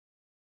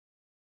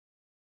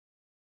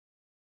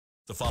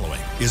The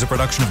following is a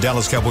production of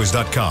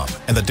DallasCowboys.com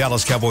and the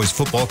Dallas Cowboys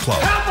Football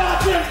Club. How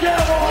about them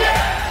Cowboys?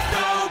 Yeah!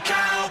 Go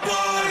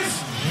Cowboys!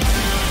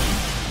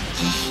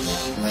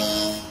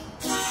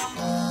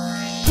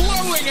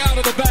 Blowing out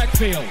of the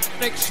backfield,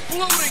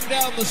 exploding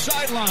down the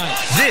sideline.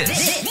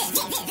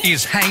 This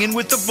is Hanging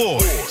with the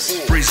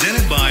Boys,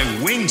 presented by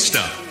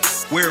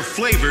Wingstop, where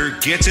flavor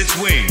gets its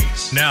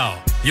wings.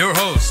 Now, your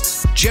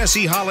hosts,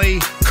 Jesse Holley,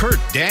 Kurt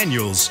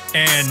Daniels,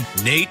 and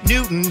Nate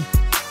Newton.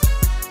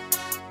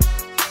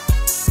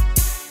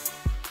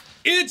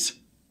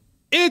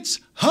 It's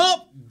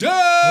hump day.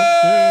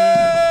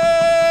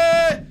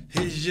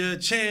 Here's your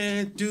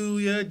chance, do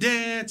your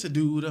dance,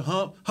 do the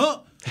hump.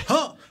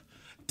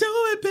 Do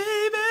it,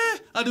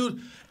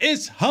 baby.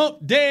 It's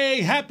hump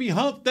day. Happy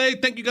hump day.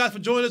 Thank you guys for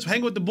joining us.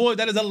 Hang with the boys.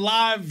 That is a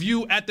live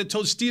view at the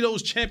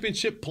Tostitos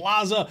Championship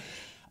Plaza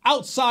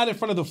outside in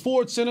front of the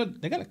Ford Center.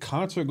 They got a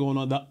concert going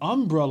on. The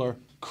umbrella,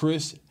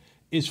 Chris,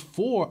 is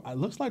for, it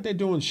looks like they're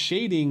doing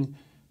shading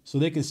so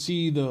they can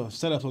see the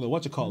setup on the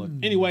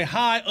whatchamacallit. Anyway,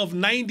 high of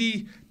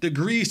 90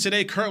 degrees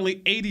today,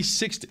 currently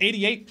 86 to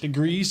 88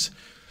 degrees.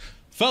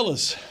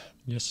 Fellas.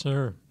 Yes,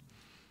 sir.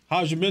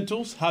 How's your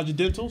mentals? How's your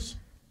dentals?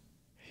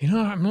 You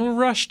know, I'm a little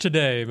rushed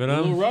today, but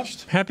I'm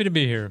happy to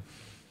be here.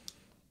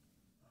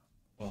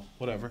 Well,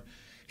 whatever.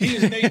 He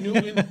is Nate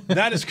Newton.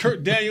 That is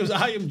Kurt Daniels.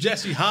 I am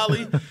Jesse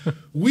Holley.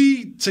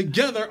 We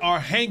together are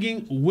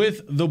hanging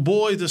with the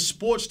boys, the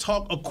sports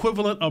talk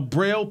equivalent of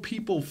Braille.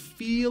 People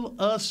feel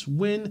us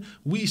when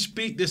we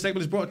speak. This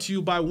segment is brought to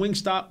you by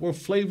Wingstop, where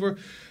flavor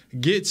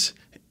gets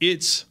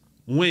its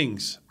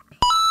wings.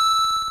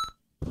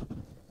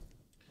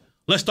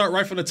 Let's start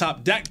right from the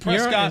top. Dak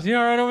Prescott. Is he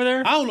all right over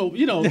there? I don't know.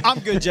 You know, I'm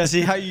good,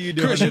 Jesse. How you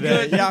doing Chris, you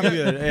today? good? Yeah, I'm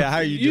good. Yeah, how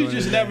are you doing? You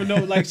just today? never know.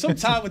 Like,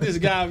 sometime with this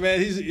guy, man,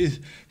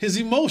 his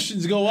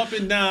emotions go up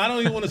and down. I don't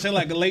even want to say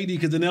like a lady,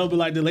 because then they'll be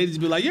like, the ladies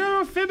be like,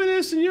 you're a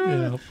feminist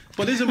and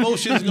but his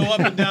emotions go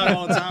up and down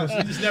all the time. So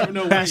you just never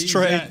know where he's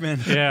at. man.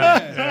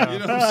 Yeah. You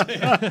know what I'm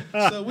saying?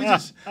 So we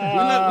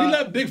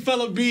let big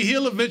fella be.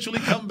 He'll eventually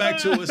come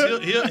back to us.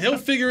 He'll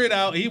figure it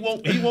out. He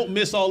won't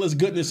miss all this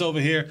goodness over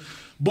here.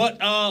 But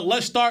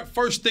let's start.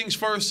 First things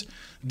first.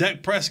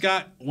 Dak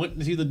Prescott went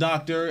to see the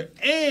doctor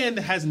and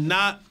has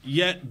not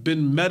yet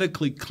been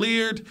medically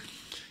cleared.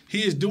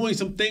 He is doing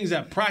some things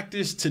at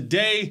practice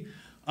today.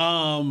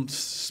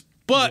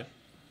 But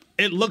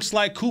it looks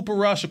like Cooper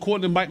Rush,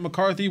 according to Mike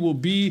McCarthy, will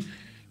be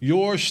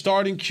your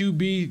starting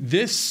QB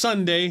this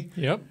Sunday.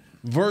 Yep.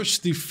 Versus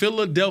the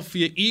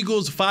Philadelphia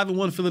Eagles,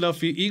 5-1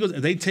 Philadelphia Eagles,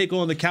 as they take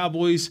on the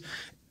Cowboys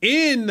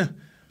in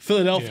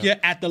Philadelphia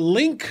at the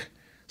Link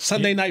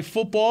Sunday Night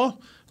Football.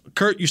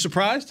 Kurt, you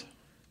surprised?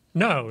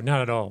 No,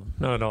 not at all.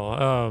 Not at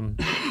all.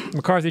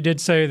 McCarthy did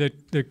say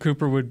that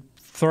Cooper would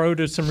throw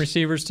to some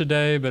receivers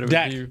today, but it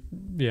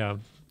would be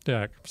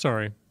Dak.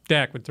 Sorry,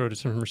 Dak would throw to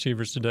some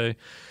receivers today,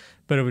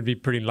 but it would be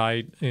pretty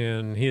light.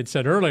 And he had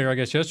said earlier, I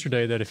guess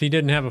yesterday, that if he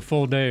didn't have a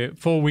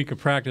full week of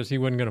practice, he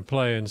wasn't going to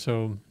play. And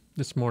so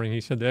this morning he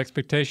said the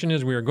expectation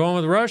is we are going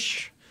with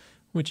Rush,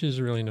 which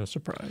is really no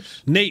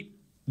surprise. Nate,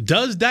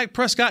 does Dak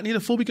Prescott need a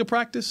full week of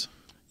practice?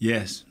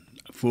 Yes,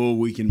 a full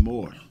week and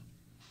more.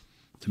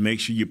 To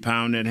make sure you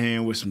pound that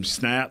hand with some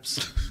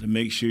snaps, to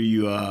make sure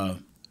you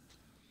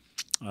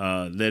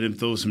let him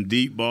throw some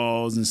deep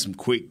balls and some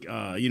quick,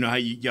 you know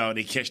how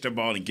they catch the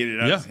ball and get it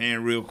out of his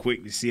hand real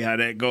quick to see how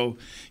that go.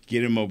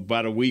 Get him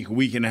about a week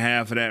and a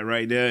half of that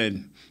right there,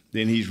 and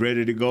then he's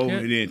ready to go,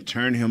 and then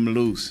turn him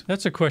loose.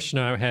 That's a question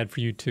I had for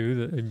you,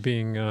 too,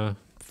 being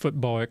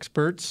football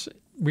experts.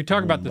 We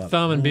talk about the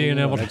thumb and being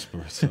able to –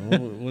 experts. I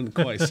wouldn't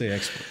quite say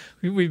expert.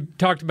 We've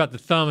talked about the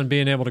thumb and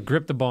being able to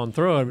grip the ball and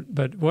throw it,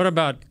 but what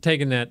about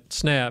taking that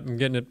snap and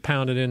getting it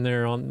pounded in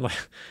there on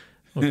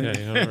 –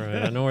 okay, all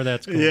right. I know where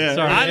that's going. Yeah.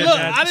 Sorry.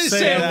 I didn't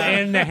say that.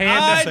 And the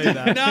hand I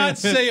did not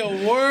say a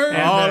word.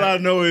 All I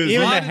know is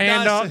even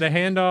the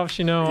handoffs,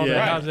 you know,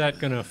 how's that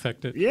going to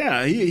affect it?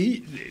 Yeah,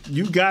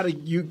 you got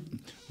to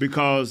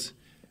because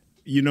 –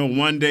 you know,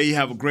 one day you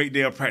have a great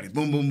day of practice,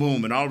 boom, boom,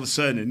 boom, and all of a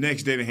sudden the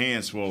next day the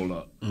hand swell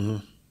up.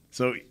 Mm-hmm.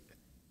 So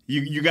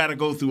you got to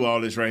go through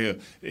all this right here.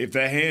 If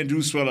that hand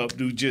do swell up,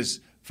 do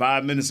just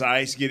 5 minutes of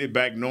ice, get it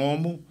back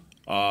normal,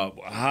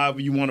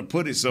 however you want to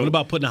put it. So what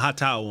about putting a hot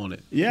towel on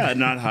it? Yeah,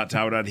 not a hot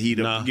towel, without heat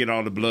up, get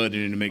all the blood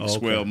in it to make it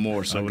swell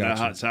more. So that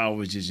you. Hot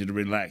towel is just to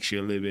relax you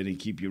a little bit and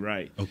keep you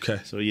right. Okay.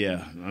 So,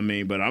 yeah, I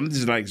mean, but I'm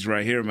just like this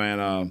right here,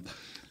 man.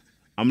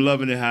 I'm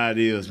loving it how it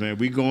is, man.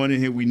 We going in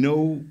here. We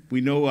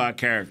know our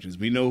characters.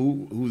 We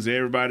know who's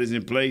everybody's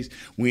in place.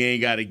 We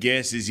ain't got to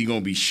guess. Is he gonna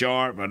be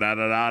sharp or da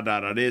da da da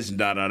da this and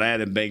da da that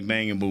and bang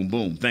bang and boom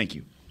boom? Thank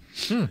you.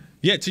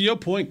 Yeah, to your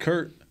point,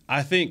 Kurt.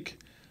 I think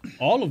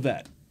all of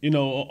that. You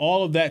know,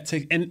 all of that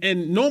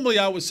and normally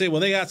I would say,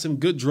 well, they got some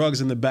good drugs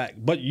in the back,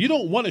 but you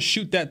don't want to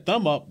shoot that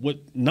thumb up with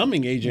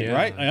numbing agent,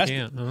 right?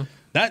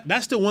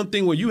 That's the one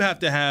thing where you have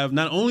to have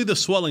not only the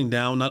swelling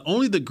down, not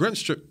only the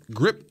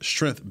grip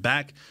strength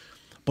back,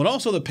 but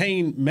also the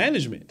pain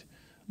management.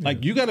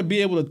 Like, you got to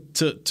be able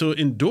to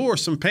endure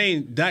some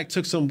pain. Dak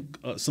took some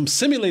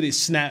simulated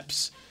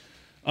snaps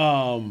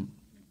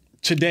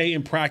today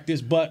in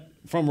practice, but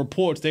from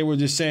reports, they were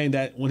just saying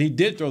that when he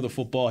did throw the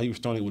football, he was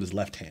throwing it with his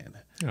left hand.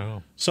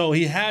 Oh. So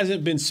he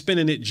hasn't been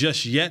spinning it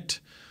just yet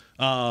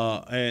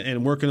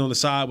and working on the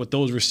side with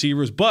those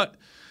receivers. But,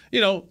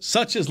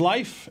 such is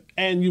life,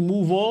 and you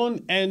move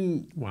on.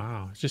 And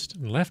wow, just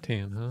left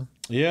hand, huh?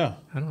 Yeah.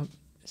 I don't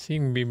see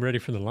him be ready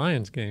for the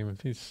Lions game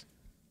if he's.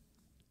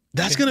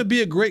 That's going to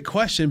be a great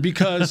question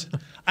because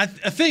I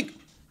think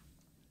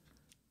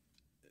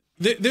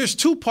there's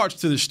two parts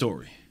to this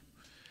story.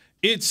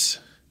 It's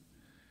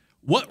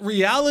what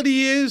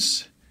reality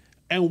is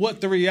and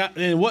what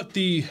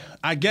the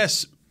I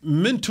guess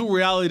mental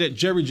reality that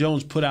Jerry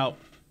Jones put out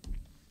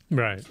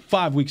right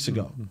 5 weeks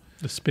ago.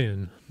 The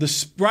spin.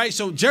 Right.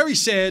 So Jerry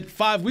said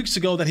 5 weeks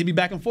ago that he'd be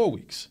back in 4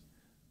 weeks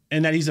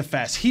and that he's a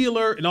fast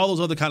healer and all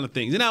those other kind of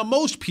things. And now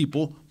most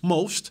people,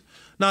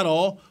 not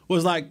all,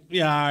 was like,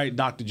 yeah, all right,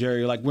 Dr.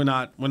 Jerry, like we're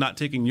not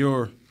taking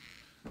your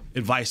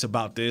advice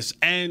about this.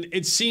 And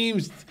it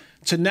seems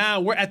to now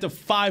we're at the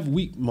 5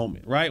 week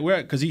moment, right?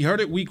 Because he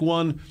heard it week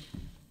 1.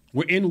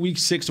 We're in week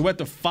 6, so we're at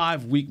the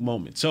 5 week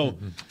moment. So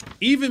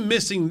even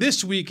missing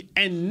this week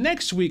and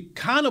next week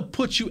kind of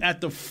puts you at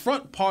the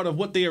front part of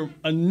what they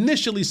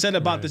initially said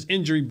about this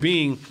injury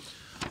being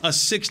a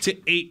 6 to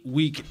 8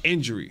 week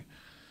injury.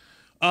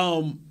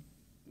 And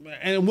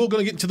we're going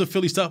to get into the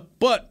Philly stuff,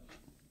 but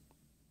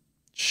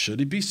should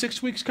it be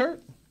 6 weeks,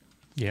 Kurt?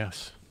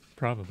 Yes,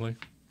 probably.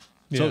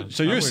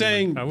 So you're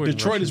saying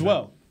Detroit as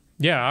well?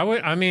 Yeah, I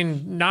would. I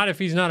mean, not if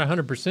he's not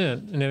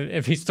 100%, and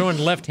if he's throwing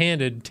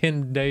left-handed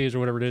 10 days or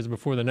whatever it is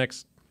before that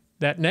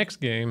next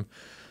game,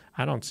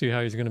 I don't see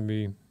how he's going to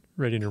be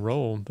ready to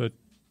roll. But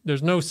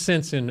there's no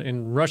sense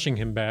in rushing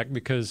him back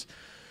because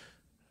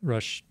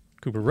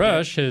Cooper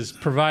Rush has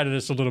provided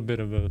us a little bit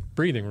of a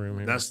breathing room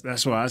here.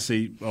 That's why I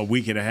say a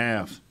week and a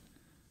half.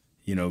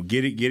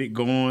 Get it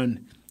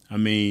going. I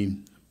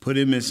mean, put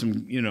him in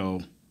some.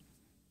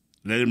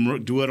 Let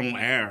him do it on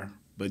air.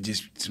 But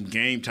just some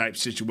game-type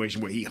situation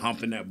where he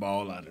humping that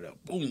ball out of the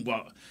boom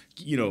ball,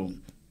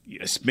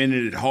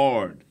 spinning it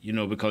hard,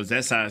 because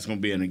that's how it's going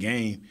to be in a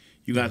game.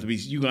 You got to be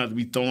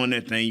throwing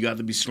that thing. You got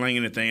to be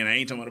slinging the thing. And I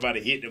ain't talking about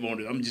hitting him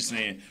on it. I'm just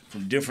saying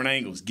from different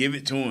angles. Give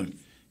it to him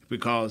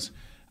because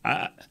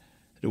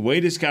the way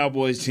this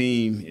Cowboys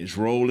team is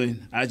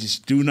rolling, I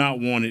just do not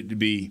want it to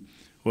be.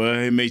 Well,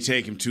 it may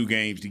take him 2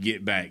 games to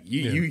get back.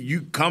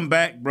 You come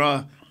back,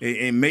 bruh,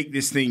 and make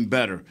this thing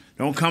better.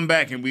 Don't come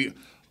back and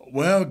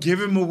Well, give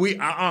him a week.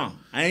 I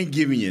ain't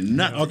giving you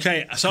nothing.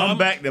 Okay, so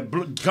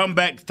come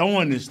back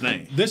throwing this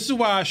thing. This is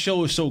why our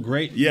show is so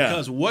great. Yeah.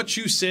 Because what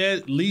you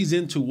said leads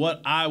into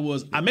what I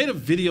made a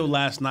video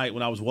last night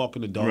when I was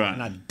walking the dog,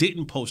 and I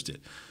didn't post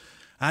it.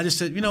 I just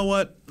said, you know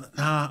what?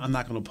 Nah, I'm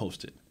not going to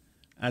post it.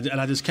 And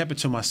I just kept it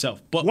to myself.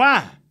 But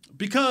why?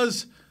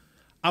 Because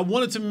I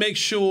wanted to make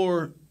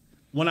sure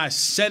when I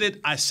said it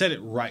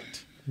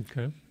right.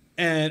 Okay.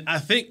 And I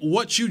think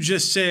what you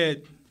just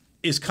said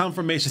is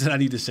confirmation that I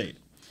need to say it.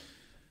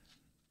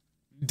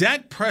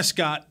 Dak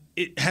Prescott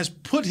has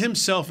put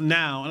himself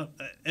now,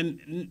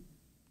 and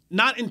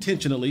not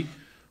intentionally,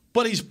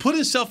 but he's put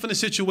himself in a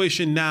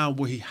situation now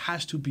where he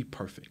has to be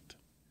perfect.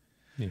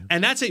 Yeah.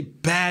 And that's a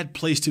bad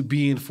place to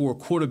be in for a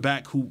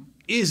quarterback who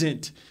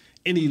isn't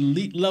an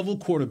elite level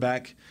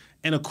quarterback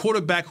and a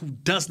quarterback who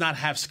does not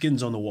have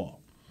skins on the wall.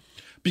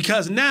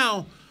 Because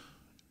now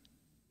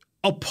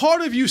a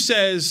part of you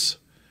says,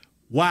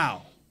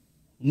 wow,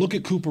 look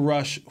at Cooper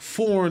Rush,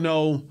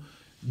 4-0.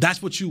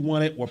 That's what you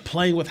wanted. We're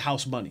playing with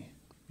house money.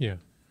 Yeah.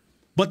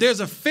 But there's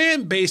a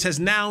fan base has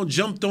now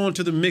jumped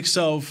onto the mix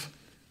of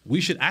we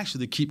should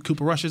actually keep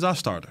Cooper Rush as our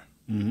starter.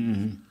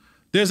 Mm-hmm.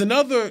 There's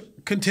another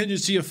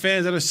contingency of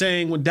fans that are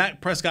saying when Dak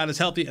Prescott is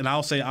healthy, and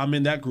I'll say I'm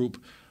in that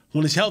group,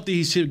 when he's healthy,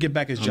 he should get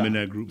back his job. I'm in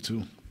that group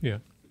too. Yeah.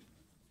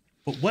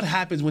 But what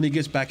happens when he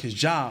gets back his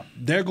job?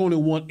 They're going to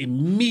want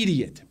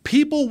immediate.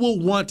 People will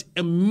want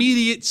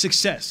immediate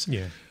success.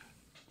 Yeah.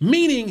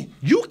 Meaning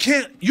you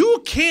can't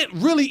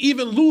really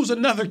even lose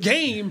another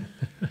game.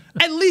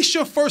 At least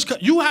your first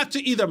cut. You have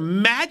to either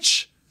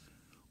match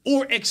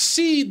or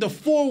exceed the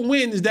 4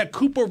 wins that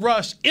Cooper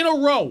Rush in a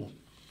row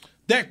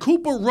that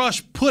Cooper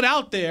Rush put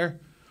out there,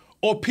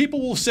 or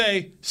people will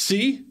say,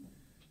 see,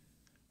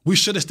 we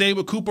should have stayed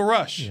with Cooper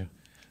Rush. Yeah.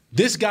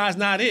 This guy's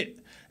not it.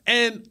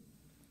 And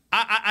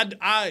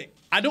I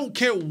don't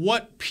care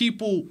what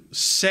people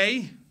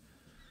say.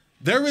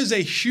 There is a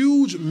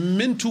huge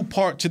mental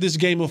part to this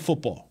game of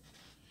football.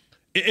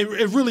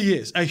 It really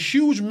is. A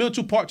huge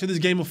mental part to this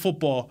game of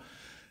football.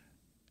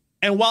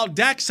 And while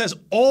Dak says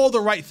all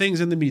the right things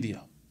in the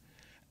media,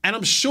 and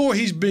I'm sure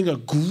he's being a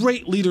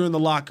great leader in the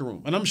locker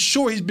room, and I'm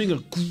sure he's being a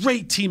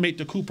great teammate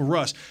to Cooper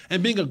Rush,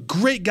 and being a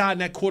great guy in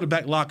that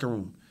quarterback locker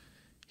room,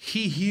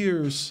 he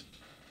hears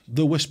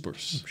the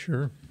whispers.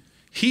 Sure.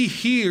 He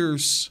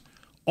hears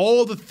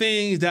all the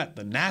things that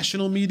the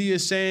national media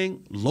is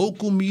saying,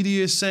 local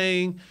media is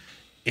saying,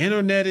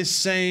 internet is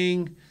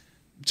saying,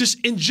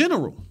 just in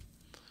general.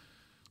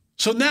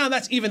 So now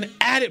that's even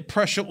added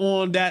pressure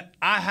on that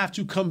I have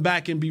to come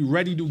back and be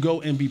ready to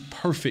go and be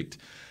perfect.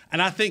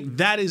 And I think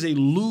that is a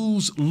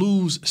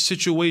lose-lose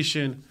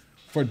situation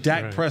for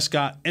Dak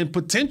Prescott and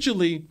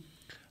potentially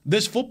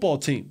this football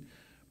team.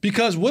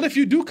 Because what if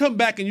you do come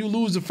back and you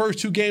lose the first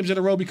 2 games in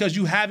a row because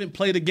you haven't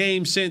played a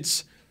game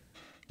since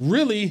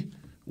really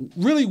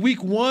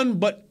week 1,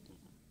 but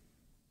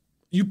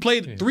you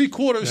played 3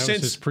 quarters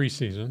since his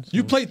preseason. So.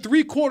 You played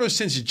 3 quarters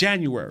since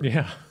January.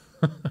 Yeah.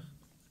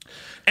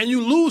 And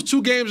you lose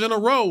 2 games in a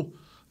row.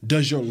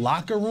 Does your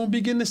locker room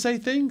begin to say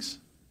things?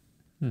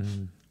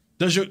 Mm-hmm.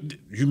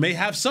 You may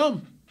have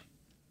some.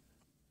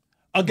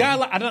 A guy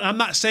like I'm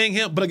not saying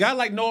him, but a guy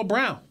like Noah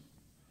Brown,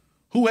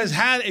 who has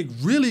had a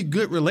really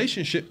good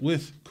relationship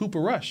with Cooper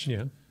Rush.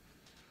 Yeah.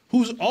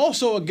 Who's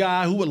also a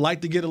guy who would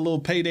like to get a little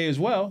payday as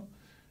well.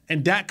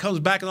 And Dak comes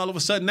back and all of a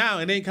sudden now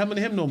it ain't coming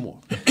to him no more.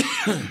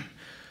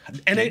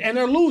 and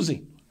they're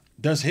losing.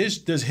 Does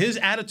his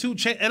attitude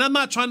change? And I'm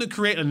not trying to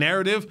create a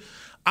narrative.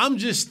 I'm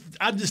just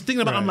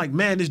thinking about I'm like,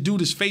 man, this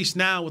dude is faced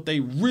now with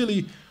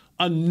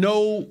a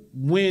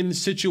no-win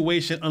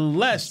situation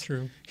unless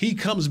he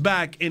comes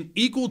back and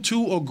equal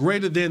to or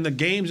greater than the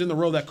games in the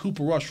row that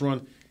Cooper Rush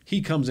run.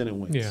 He comes in and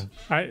wins. Yeah,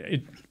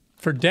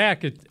 for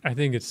Dak, I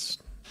think it's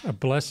a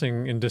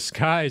blessing in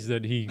disguise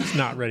that he's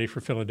not ready for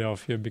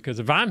Philadelphia because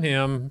if I'm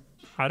him,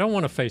 I don't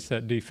want to face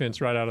that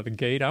defense right out of the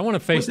gate. I want to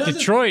face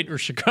Detroit or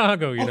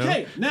Chicago, you know?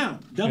 Okay, now,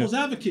 devil's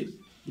advocate.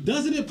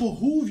 Doesn't it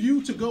behoove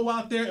you to go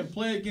out there and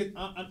play against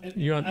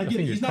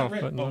he's not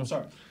ready. I'm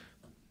sorry.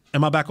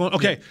 Am I back on?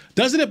 Okay.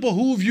 Doesn't it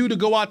behoove you to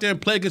go out there and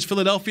play against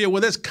Philadelphia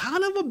where there's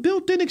kind of a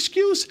built-in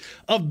excuse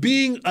of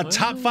being a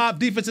top 5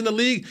 defense in the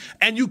league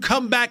and you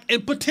come back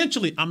and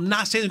potentially, I'm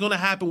not saying it's going to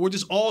happen. We're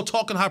just all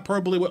talking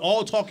hyperbole. We're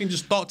all talking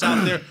just thoughts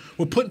out there.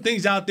 We're putting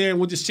things out there and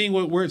we're just seeing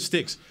where it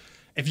sticks.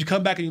 If you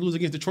come back and you lose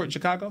against Detroit and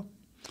Chicago?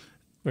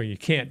 Well, you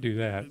can't do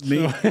that.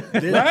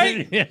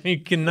 Right? Yeah, you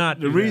cannot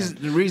do that.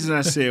 The reason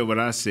I said what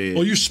I said.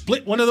 Or you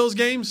split one of those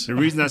games? The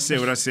reason I said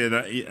what I said,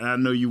 I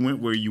know you went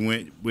where you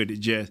went with it,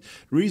 Jess.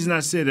 The reason I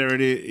said that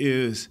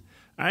is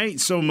I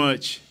ain't so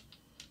much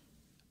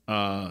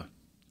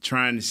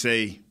trying to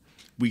say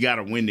we got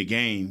to win the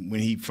game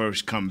when he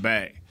first come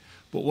back.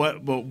 But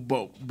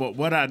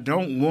what I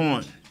don't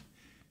want,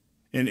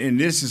 and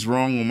this is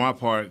wrong on my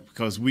part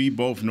because we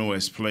both know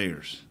as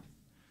players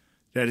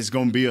that it's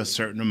going to be a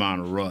certain amount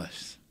of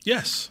rust.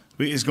 Yes.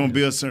 It's going to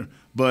be a certain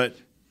 – but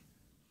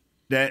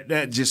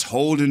that just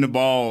holding the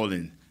ball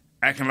and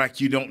acting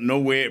like you don't know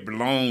where it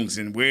belongs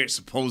and where it's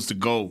supposed to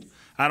go,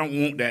 I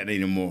don't want that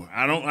anymore.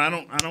 I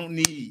don't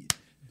need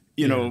 –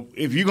 know,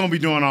 if you're going to be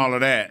doing all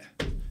of that,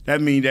 that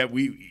means that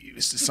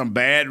some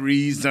bad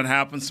reads done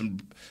happen,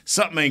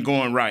 something ain't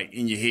going right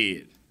in your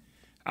head.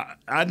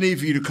 I need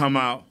for you to come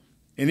out,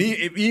 and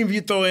even if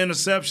you throw an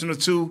interception or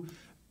 2,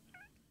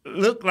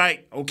 look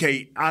like,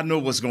 okay, I know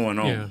what's going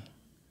on. Yeah.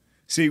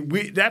 See,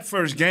 that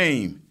first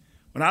game,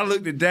 when I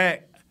looked at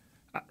Dak,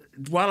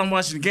 while I'm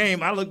watching the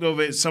game, I looked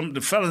over at some of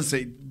the fellas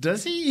and say,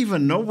 does he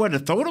even know where to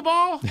throw the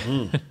ball?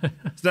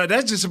 So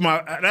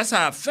that's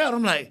how I felt.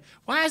 I'm like,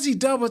 why is he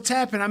double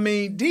tapping? I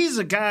mean, these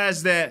are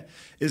guys that,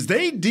 is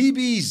they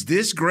DBs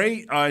this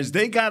great or is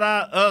they got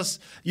us?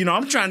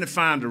 I'm trying to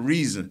find a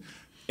reason.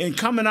 And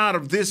coming out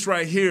of this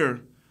right here,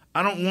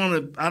 I don't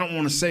want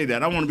to say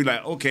that. I want to be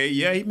like, okay,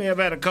 yeah, he may have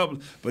had a couple,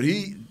 but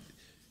he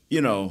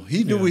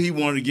knew where he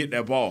wanted to get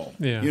that ball.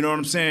 Yeah. You know what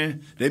I'm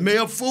saying? They may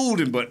have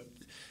fooled him, but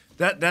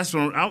that's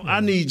what I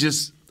need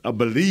just a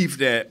belief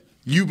that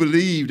you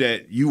believe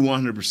that you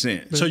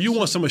 100%. So you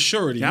want some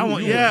assurity.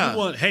 You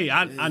want, hey,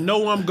 I know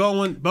where I'm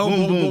going.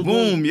 Boom, boom,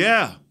 boom.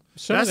 Yeah.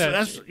 Some of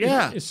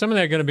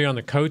that going to be on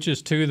the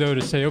coaches too, though,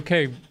 to say,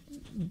 okay,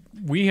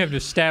 we have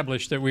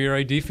established that we are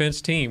a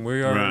defense team.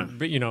 We are,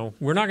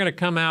 we're not going to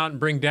come out and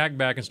bring Dak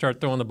back and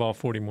start throwing the ball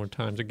 40 more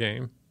times a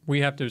game.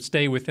 We have to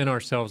stay within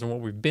ourselves and what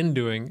we've been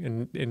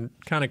doing and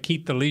kind of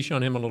keep the leash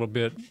on him a little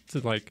bit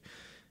to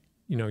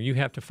you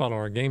have to follow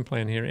our game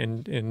plan here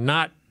and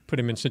not put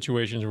him in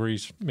situations where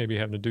he's maybe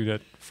having to do that,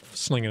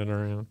 slinging it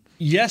around.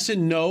 Yes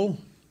and no.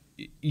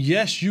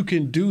 Yes, you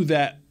can do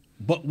that.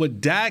 But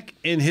with Dak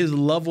and his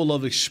level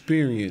of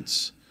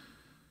experience,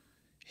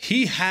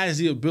 he has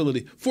the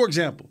ability. For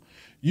example,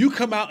 you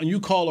come out and you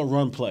call a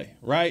run play,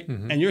 right?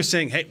 Mm-hmm. And you're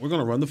saying, hey, we're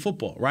going to run the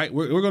football, right?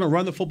 We're going to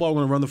run the football. We're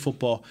going to run the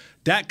football.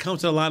 Dak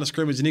comes to the line of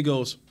scrimmage and he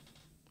goes,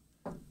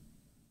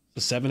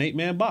 the 7-8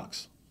 man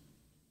box.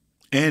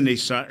 And they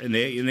shot and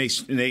they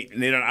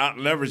don't out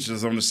leverage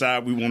us on the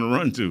side we want to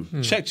run to.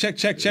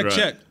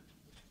 Check.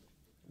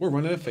 We're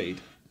running a fade.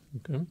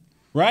 Okay.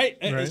 Right?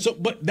 And so,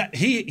 but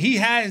he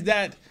has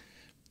that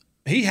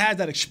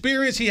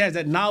experience. He has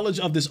that knowledge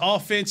of this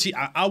offense.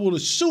 I would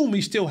assume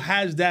he still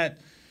has that.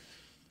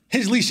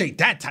 His leash ain't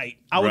that tight.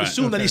 I would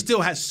assume that he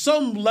still has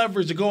some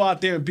leverage to go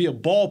out there and be a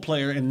ball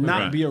player and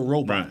not be a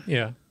robot. Right.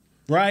 Yeah.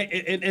 Right?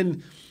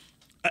 And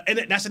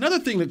that's another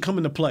thing that come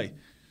into play.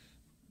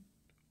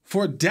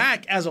 For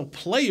Dak as a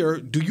player,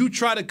 do you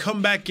try to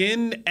come back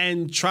in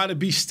and try to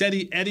be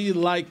steady Eddie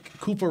like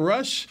Cooper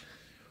Rush?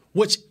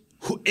 Which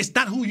it's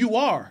not who you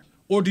are.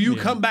 Or do you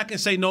come back and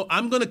say, no,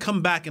 I'm going to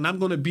come back and I'm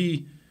going to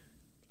be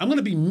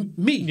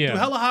me. Yeah. Through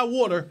hell or high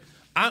water,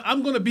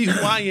 I'm going to be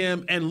who I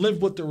am and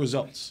live with the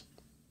results.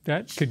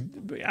 That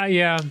could,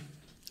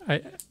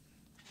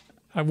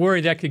 I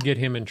worry that could get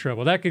him in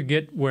trouble. That could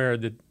get where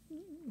the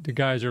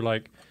guys are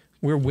like,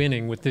 we're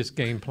winning with this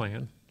game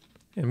plan.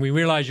 And we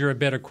realize you're a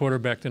better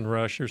quarterback than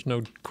Rush. There's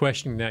no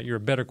questioning that. You're a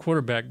better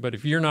quarterback. But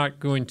if you're not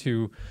going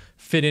to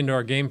fit into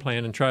our game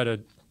plan and try to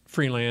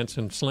freelance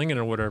and sling it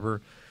or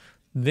whatever,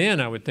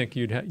 then I would think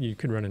you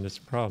could run into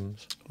some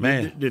problems.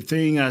 Man, the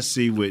thing I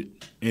see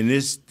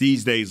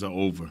these days are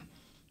over.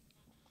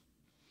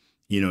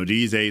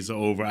 These days are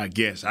over, I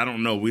guess. I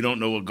don't know. We don't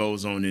know what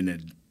goes on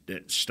in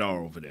that star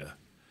over there.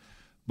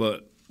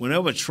 But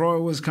whenever Troy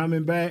was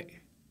coming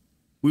back,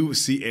 we would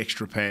see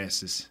extra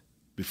passes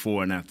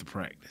before and after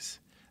practice.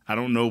 I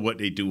don't know what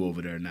they do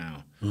over there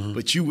now. Mm-hmm.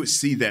 But you would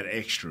see that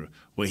extra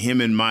with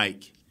him and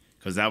Mike,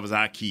 because that was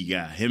our key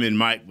guy. Him and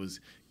Mike was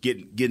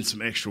getting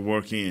some extra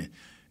work in.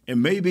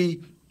 And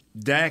maybe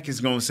Dak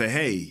is going to say,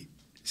 hey,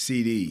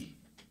 CD,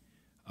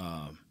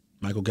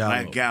 Michael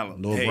Gallup,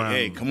 Noah Brown,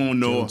 hey, come on,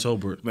 Noah.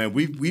 Tolbert. Man,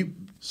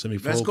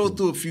 let's go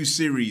through a few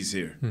series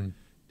here.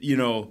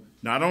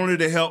 Not only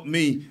to help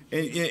me,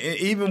 and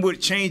even with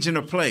changing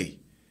the play.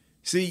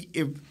 See,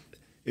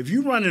 if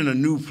you're running a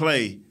new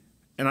play,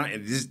 and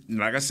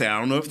like I said, I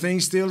don't know if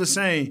things still the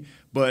same,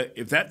 but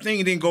if that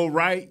thing didn't go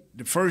right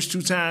the first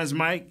 2 times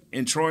Mike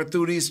and Troy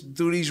threw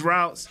these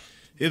routes,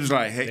 it was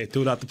like, hey. They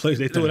threw it out the place.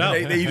 They threw it out.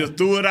 They either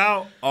threw it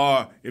out,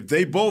 or if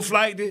they both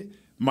liked it,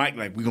 Mike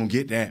like, we're going to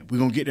get that. We're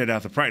going to get that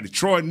out the practice.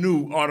 Troy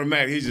knew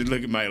automatically. He just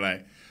looked at Mike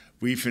like,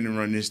 we finna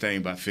run this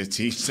thing by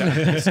 15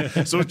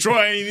 times. So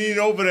Troy ain't even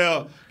over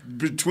there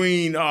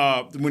between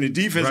when the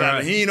defense out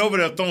there. He ain't over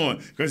there throwing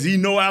because he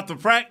know after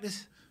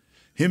practice,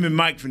 him and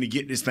Mike finna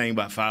get this thing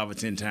by 5 or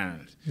 10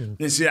 times. Yeah.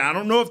 And see, I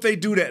don't know if they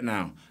do that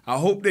now. I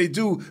hope they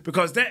do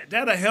because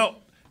that'll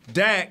help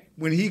Dak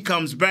when he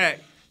comes back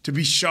to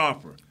be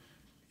sharper.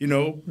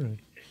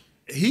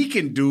 He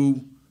can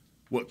do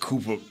what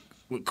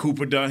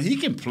Cooper done. He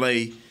can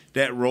play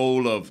that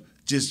role of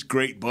just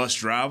great bus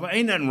driver.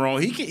 Ain't nothing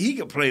wrong. He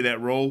can play that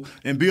role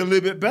and be a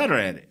little bit better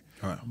at it.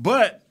 Right.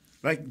 But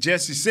like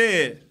Jesse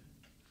said,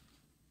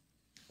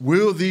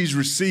 will these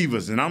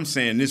receivers, and I'm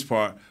saying this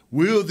part,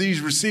 will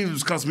these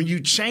receivers, because when you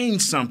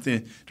change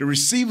something, the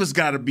receivers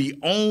got to be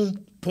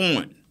on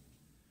point.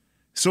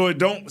 So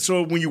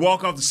when you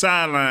walk off the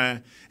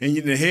sideline and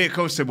the head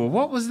coach said, well,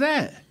 what was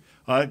that?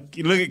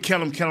 You look at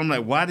Kellum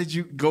like, why did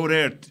you go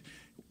there?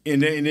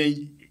 And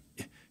then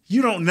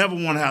you don't never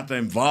want to have to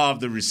involve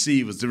the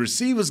receivers. The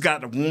receivers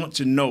got to want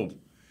to know.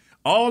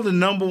 All the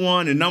number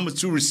 1 and number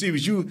 2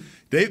 receivers,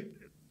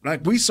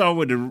 like we saw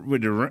with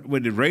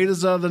the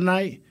Raiders the other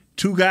night,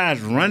 2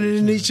 guys running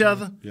in each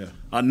other. Yeah.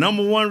 A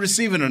number 1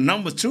 receiver and a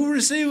number 2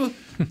 receiver.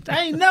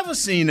 I ain't never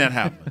seen that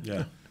happen.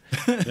 Yeah.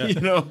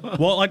 Yeah.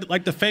 Well,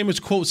 like the famous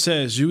quote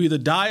says, you either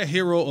die a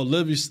hero or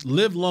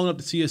live long enough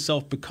to see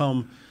yourself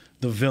become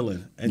the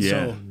villain. And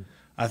so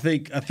I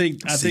think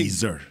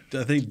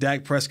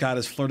Dak Prescott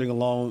is flirting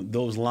along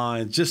those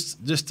lines.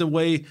 Just the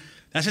way.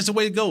 That's just the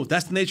way to go.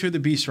 That's the nature of the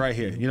beast right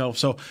here.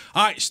 So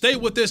all right, stay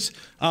with us.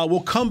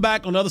 We'll come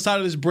back on the other side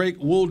of this break.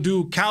 We'll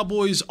do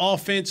Cowboys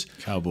offense.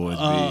 Cowboys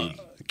big.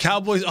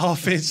 Cowboys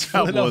offense.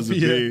 Cowboys are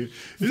big.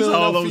 It's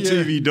all on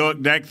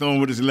TV. Dak throwing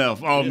with his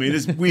left. Oh man,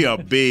 we are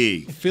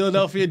big.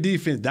 Philadelphia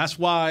defense. That's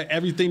why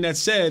everything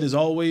that's said is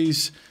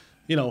always,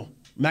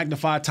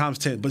 magnified times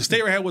 10. But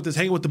stay right here with us.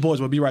 Hang with the boys.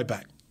 We'll be right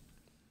back.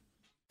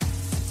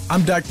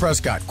 I'm Dak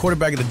Prescott,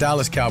 quarterback of the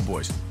Dallas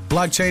Cowboys.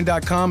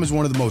 Blockchain.com is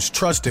one of the most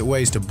trusted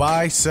ways to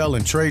buy, sell,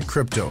 and trade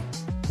crypto.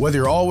 Whether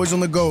you're always on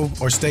the go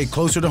or stay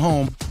closer to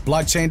home,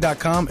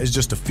 Blockchain.com is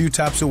just a few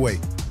taps away.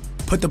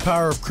 Put the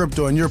power of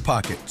crypto in your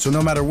pocket, so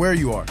no matter where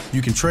you are,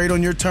 you can trade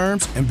on your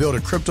terms and build a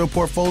crypto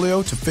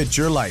portfolio to fit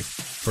your life.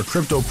 For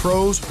crypto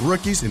pros,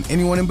 rookies, and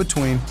anyone in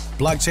between,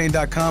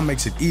 Blockchain.com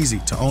makes it easy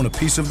to own a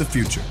piece of the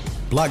future.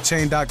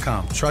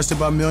 Blockchain.com, trusted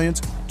by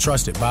millions,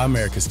 trusted by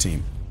America's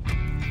team.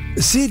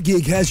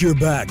 SeatGeek has your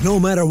back no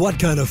matter what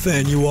kind of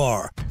fan you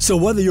are. So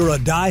whether you're a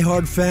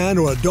diehard fan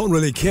or a don't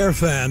really care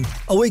fan,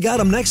 a we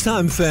got 'em next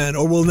time fan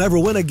or we'll never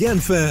win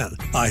again fan,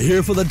 a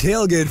here for the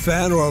tailgate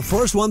fan or a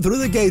first one through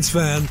the gates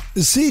fan,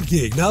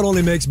 SeatGeek not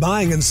only makes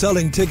buying and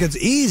selling tickets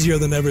easier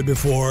than ever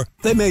before,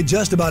 they made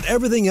just about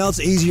everything else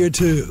easier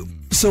too.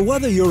 So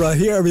whether you're a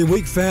here every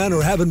week fan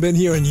or haven't been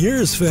here in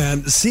years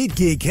fan,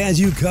 SeatGeek has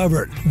you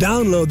covered.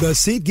 Download the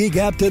SeatGeek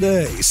app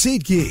today.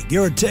 SeatGeek,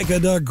 your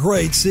ticket to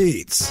great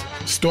seats.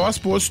 Star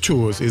Sports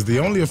Tours is the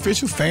only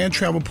official fan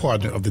travel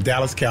partner of the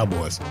Dallas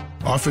Cowboys,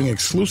 offering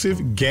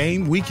exclusive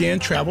game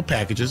weekend travel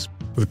packages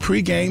with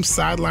pregame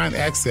sideline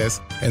access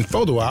and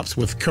photo ops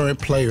with current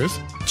players,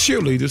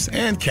 cheerleaders,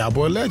 and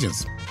Cowboy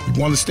legends.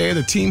 You want to stay at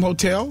a team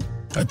hotel,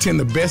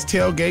 attend the best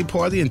tailgate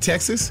party in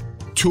Texas,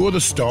 tour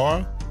the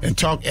Star, and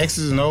talk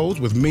X's and O's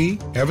with me,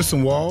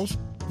 Everson Walls?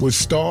 With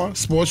Star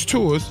Sports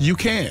Tours, you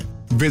can.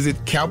 Visit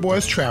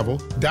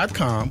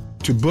cowboystravel.com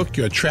to book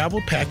your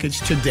travel package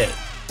today.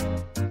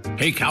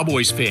 Hey,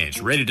 Cowboys fans,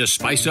 ready to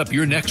spice up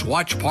your next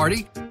watch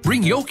party?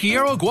 Bring Yo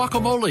Quiero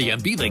guacamole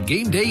and be the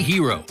game day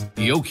hero.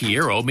 Yo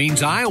Quiero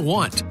means I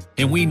want,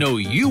 and we know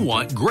you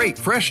want great,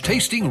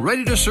 fresh-tasting,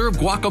 ready-to-serve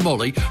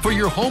guacamole for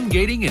your home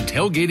gating and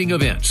tailgating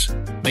events.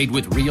 Made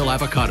with real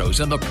avocados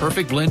and the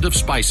perfect blend of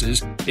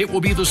spices, it will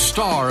be the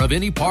star of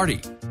any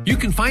party. You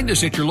can find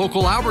us at your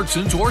local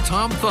Albertsons or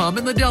Tom Thumb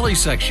in the deli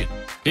section.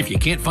 If you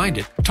can't find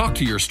it, talk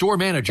to your store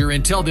manager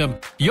and tell them,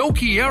 Yo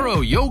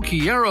quiero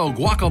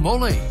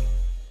guacamole.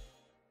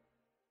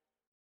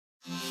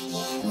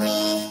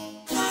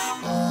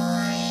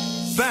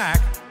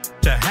 Back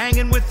to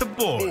Hanging with the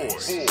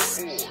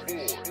Boys.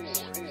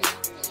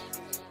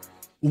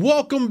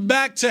 Welcome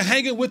back to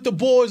Hanging with the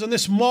Boys on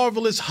this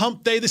marvelous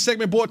hump day. This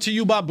segment brought to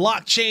you by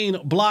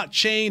Blockchain,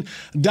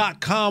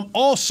 blockchain.com.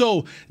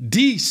 Also,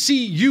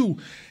 DCU.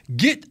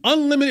 Get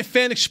unlimited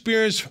fan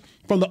experience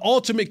from the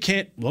ultimate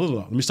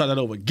Let me start that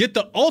over. Get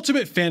the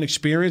ultimate fan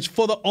experience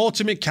for the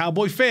ultimate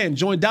Cowboy fan.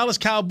 Join Dallas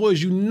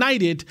Cowboys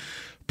United,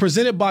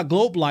 presented by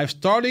Globe Life,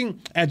 starting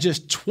at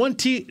just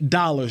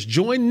 $20.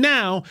 Join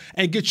now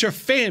and get your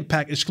fan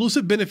pack,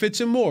 exclusive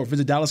benefits, and more.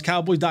 Visit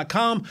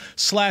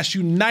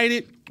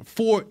DallasCowboys.com/United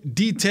for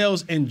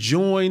details and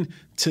join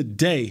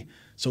today.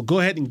 So go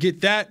ahead and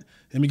get that.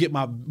 Let me get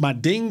my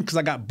ding because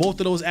I got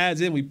both of those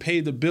ads in. We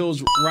paid the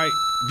bills right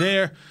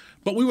there.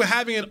 But we were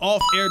having an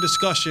off-air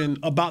discussion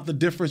about the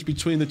difference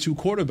between the two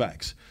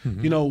quarterbacks.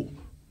 Mm-hmm. You know,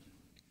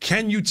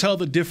 can you tell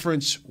the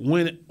difference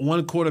when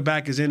one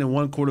quarterback is in and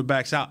one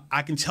quarterback's out?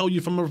 I can tell you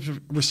from a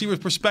receiver's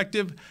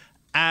perspective,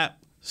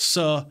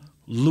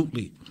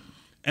 absolutely.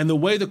 And the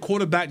way the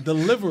quarterback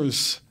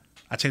delivers,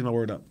 I changed my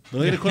word up. The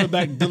way the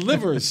quarterback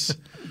delivers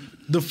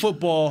the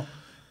football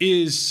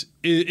is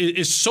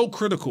so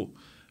critical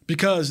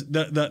because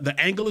the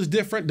angle is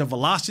different, the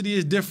velocity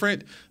is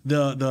different,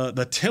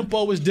 the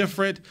tempo is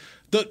different.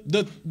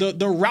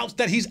 The routes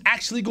that he's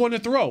actually going to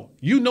throw.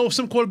 You know,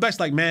 some quarterbacks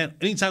like, man,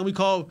 anytime they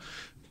call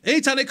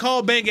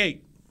bang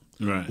 8,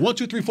 right? 1,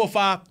 2, 3, 4,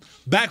 5,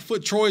 back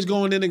foot Troy's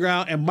going in the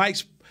ground, and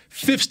Mike's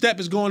fifth step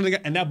is going in the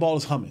ground, and that ball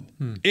is humming.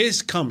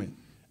 It's coming.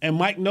 And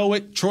Mike know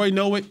it, Troy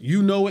know it,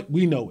 you know it,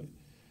 we know it.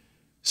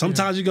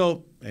 Sometimes you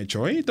go, hey,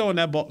 Troy ain't throwing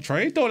that ball. Troy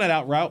ain't throwing that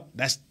out route.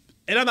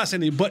 And I'm not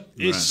saying that, but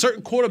it's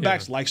certain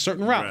quarterbacks like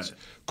certain routes. Right.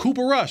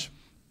 Cooper Rush,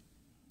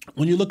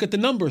 when you look at the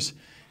numbers,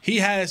 he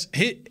has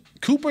hit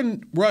Cooper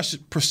Rush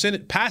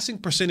passing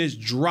percentage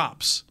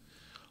drops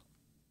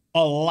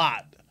a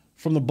lot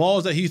from the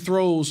balls that he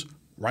throws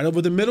right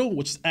over the middle,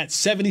 which is at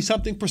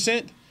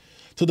 70-something%,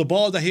 to the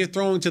balls that he's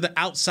throwing to the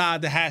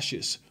outside the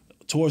hashes,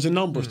 towards the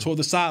numbers, toward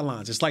the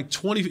sidelines. It's like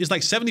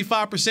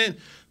 75%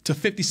 to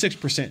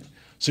 56%.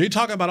 So you're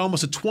talking about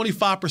almost a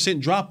 25%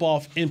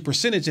 drop-off in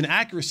percentage and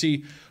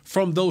accuracy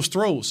from those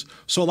throws.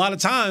 So a lot of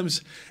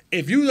times,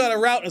 if you got a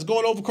route that's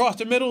going over across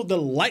the middle,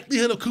 the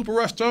likelihood of Cooper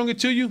Rush throwing it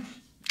to you,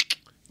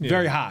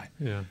 very high.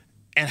 Yeah.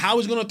 And how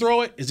he's going to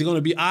throw it, is it going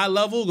to be eye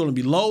level, going to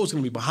be low, it's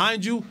going to be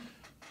behind you?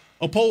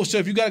 Opposed to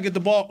if you got to get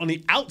the ball on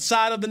the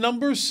outside of the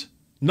numbers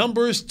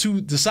to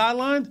the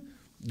sideline,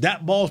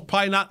 that ball's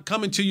probably not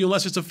coming to you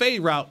unless it's a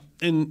fade route.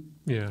 And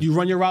you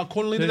run your route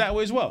accordingly to that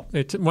way as well.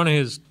 One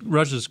of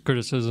Rush's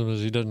criticisms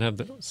is he doesn't have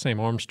the same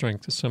arm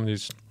strength as some of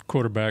these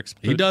quarterbacks.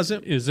 He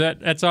doesn't.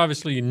 That's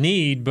obviously a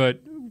need,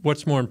 but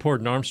what's more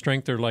important, arm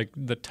strength or like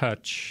the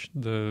touch,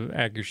 the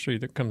accuracy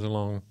that comes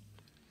along?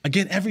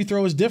 Again, every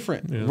throw is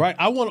different, right?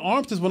 I want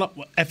arms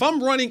if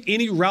I'm running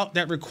any route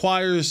that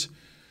requires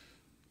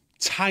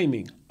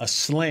timing, a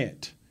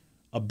slant,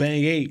 a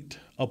bang 8,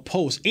 a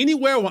post,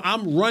 anywhere where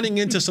I'm running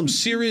into some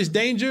serious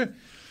danger,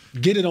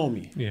 get it on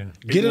me. Yeah.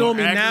 Get it on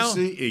me now.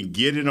 And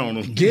get it on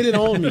them. Get it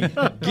on me.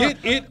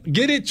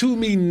 Get it to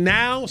me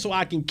now so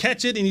I can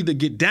catch it and either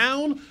get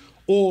down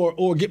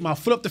or get my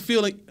foot up the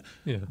field.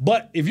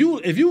 But if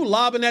you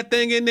lobbing that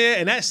thing in there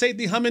and that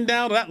safety humming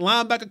down or that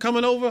linebacker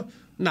coming over,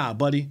 nah,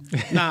 buddy.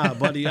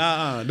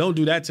 Don't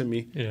do that to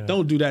me. Yeah.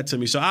 Don't do that to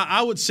me. So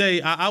I would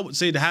say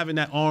that having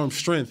that arm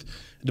strength,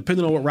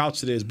 depending on what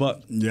routes it is,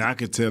 but I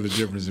could tell the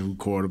difference in who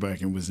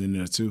quarterbacking was in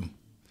there too.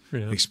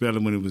 Yeah.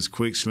 Especially when it was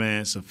quick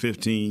slants of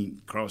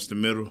 15 across the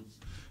middle,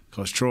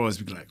 because Troy's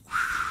be like,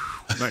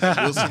 whew, like a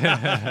Wilson,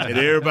 and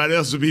everybody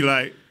else would be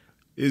like,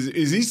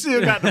 is he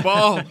still got the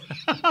ball?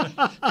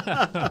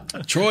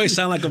 Troy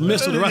sound like a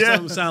missile. The rest of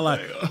them sound like.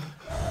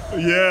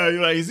 Yeah,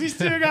 you're like, is he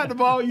still got the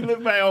ball? You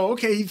look back, oh,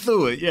 okay, he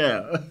threw it.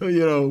 Yeah,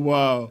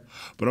 wow.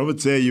 But I'm gonna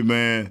tell you,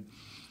 man,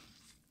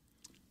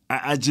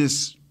 I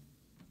just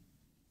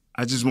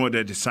want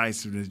that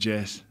decisiveness,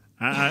 Jess.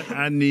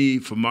 I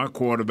need for my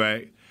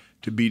quarterback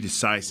to be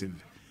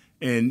decisive,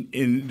 and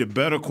in the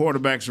better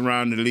quarterbacks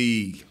around the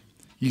league,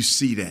 you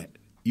see that.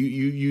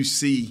 You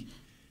see,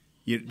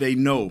 they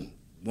know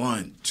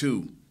 1,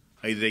 2.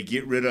 They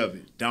get rid of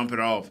it, dump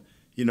it off.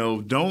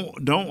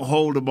 Don't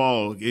hold the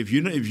ball. If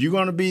you're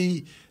going to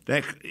be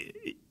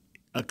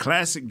a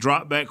classic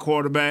drop back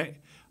quarterback,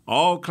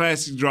 all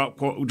classic drop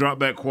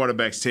back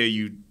quarterbacks tell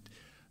you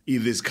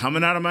either it's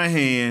coming out of my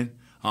hand,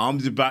 or I'm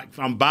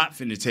about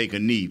to take a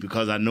knee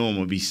because I know I'm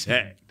gonna be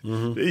sacked.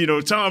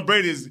 Mm-hmm. Tom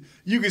Brady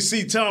you can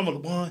see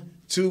Tom 1,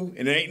 2,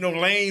 and there ain't no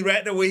lane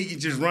right there where he can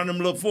just run them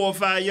little 4 or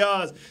 5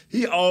 yards.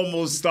 He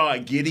almost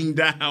start getting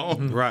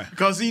down, right?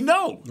 Because he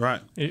know,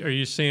 right? Are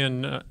you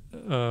seeing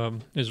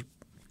is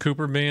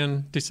Cooper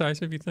being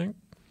decisive, you think?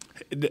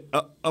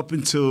 Up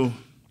until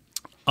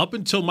up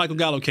until Michael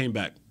Gallo came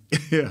back.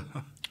 Yeah.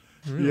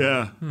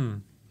 Yeah.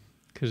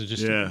 Because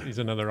he's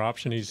another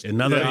option. He's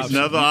another option.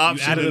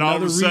 And all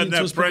of a sudden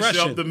that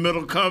pressure up the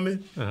middle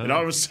coming. And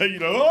all of a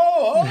sudden,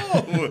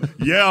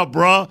 yeah,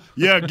 bro.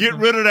 Yeah, get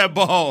rid of that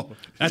ball.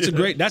 That's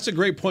a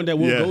great point that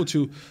we'll go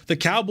to. The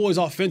Cowboys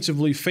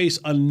offensively face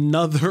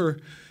another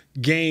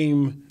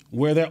game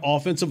where their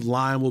offensive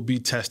line will be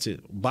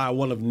tested by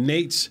one of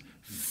Nate's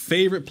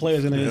favorite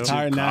players in the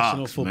entire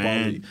National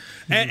Football League.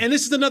 And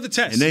this is another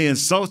test. And they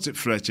insulted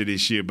Fletcher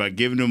this year by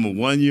giving him a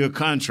 1-year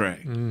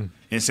contract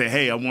and say,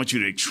 hey, I want you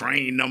to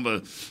train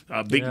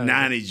Big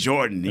 90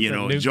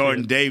 Jordan,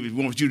 Jordan Davis.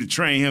 We want you to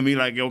train him. He's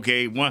like,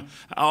 okay,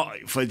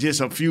 for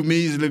just a few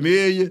measly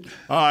million,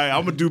 all right,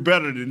 I'm going to do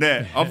better than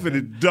that. I'm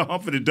going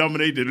to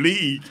dominate the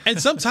league. And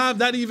sometimes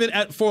not even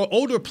for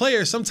older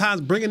players,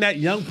 sometimes bringing that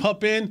young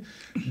pup in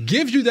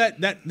gives you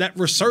that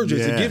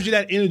resurgence. It gives you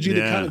that energy to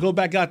kind of go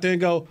back out there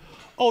and go,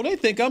 oh, they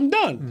think I'm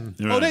done.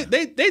 Right. Oh,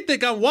 they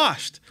think I'm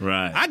washed.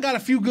 Right. I got a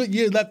few good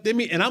years left in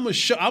me, and I'm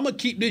gonna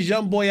keep this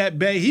young boy at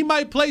bay. He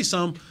might play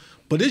some,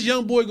 but this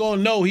young boy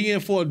gonna know he in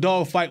for a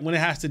dogfight when it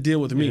has to deal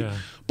with me. Yeah.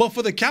 But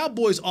for the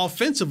Cowboys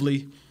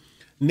offensively,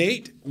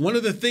 Nate, one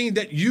of the things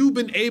that you've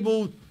been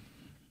able,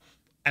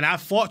 and I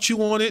fought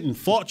you on it,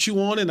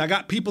 and I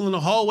got people in the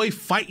hallway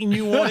fighting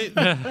you on it.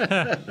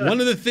 One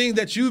of the things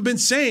that you've been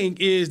saying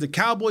is the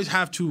Cowboys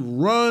have to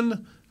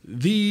run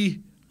the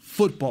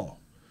football.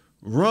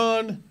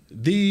 Run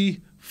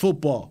the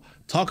football.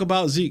 Talk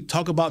about Zeke.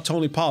 Talk about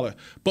Tony Pollard.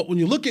 But when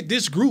you look at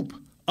this group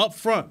up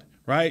front,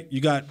 right,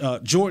 you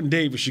got Jordan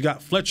Davis, you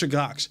got Fletcher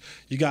Cox,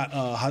 you got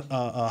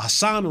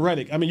Hassan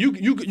Reddick. I mean,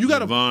 you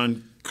got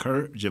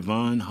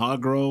Javon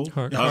Hargrave.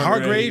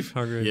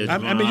 Hargrave. Yeah,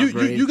 I mean,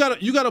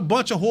 you got a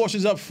bunch of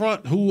horses up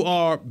front who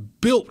are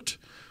built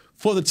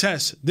for the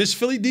test. This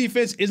Philly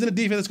defense isn't a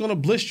defense that's going to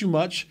blitz you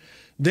much.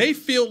 They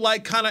feel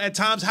like kind of at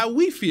times how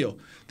we feel,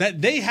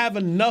 that they have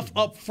enough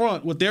up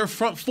front with their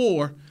front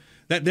four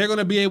that they're going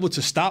to be able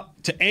to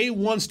stop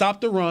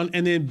the run,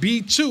 and then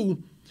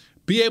B2,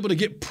 be able to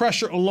get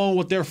pressure along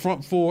with their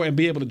front four and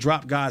be able to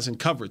drop guys in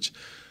coverage.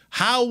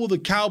 How will the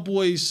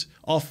Cowboys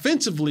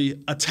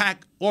offensively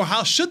attack, or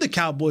how should the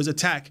Cowboys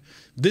attack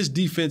this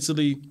defense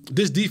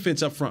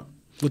up front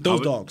with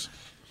those dogs?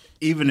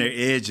 Even their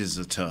edges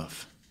are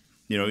tough.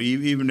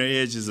 Even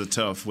their edges are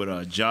tough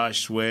with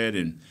Josh Sweat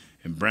and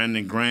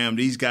Brandon Graham.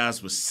 These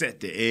guys would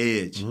set the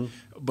edge. Mm-hmm.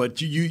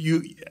 But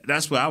you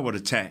that's where I would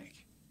attack.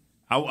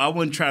 I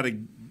wouldn't try to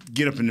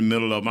get up in the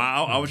middle of them.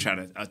 I would try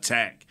to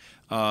attack.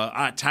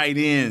 Our tight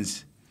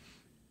ends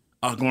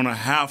are going to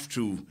have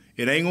to.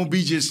 It ain't going to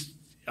be just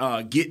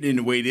getting in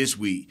the way this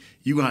week.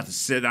 You're going to have to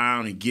sit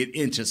down and get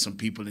into some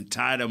people and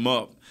tie them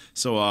up.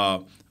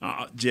 So,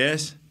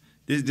 Jess,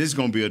 this is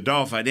going to be a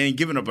dogfight. They ain't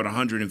giving up at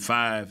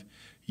 105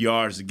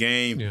 yards a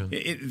game. Yeah.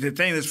 The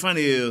thing that's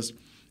funny is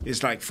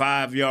it's like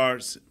 5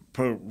 yards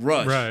per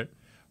rush. Right.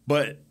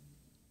 But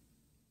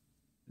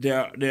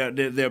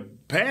their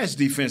pass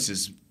defense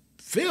is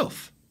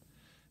filth.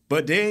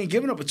 But they ain't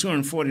giving up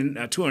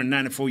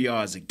 294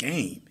 yards a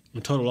game.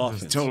 Total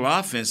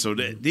offense. So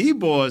these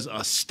boys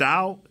are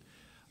stout,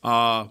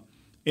 and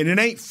it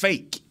ain't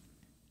fake.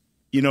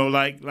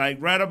 Like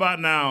right about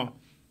now,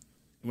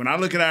 when I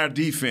look at our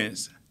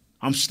defense,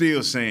 I'm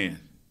still saying,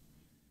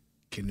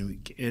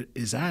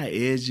 is our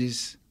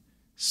edges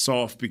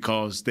soft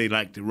because they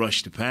like to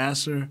rush the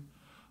passer,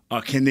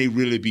 or can they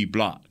really be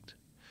blocked?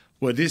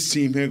 Well, this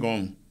team here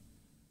gonna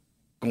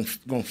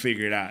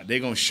figure it out. They're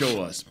gonna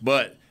show us.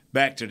 But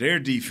back to their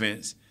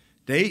defense,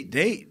 they'll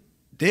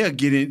get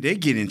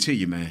into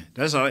you, man.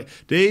 That's all.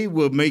 They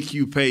will make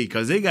you pay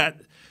because they got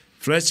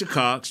Fletcher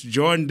Cox,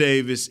 Jordan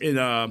Davis,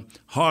 and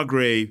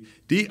Hargrave.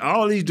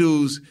 All these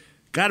dudes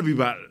got to be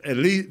about, at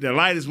least the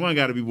lightest one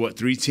got to be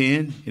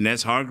 310, and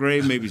that's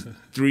Hargrave, maybe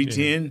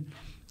 310.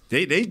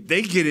 Yeah.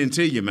 They get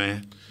into you,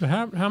 man. But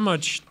how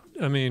much?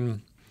 I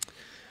mean,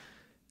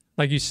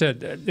 like you said,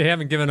 they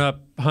haven't given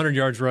up 100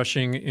 yards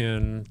rushing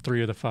in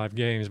 3 of the 5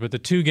 games, but the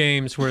 2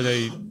 games where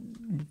they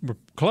were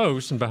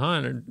close and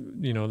behind,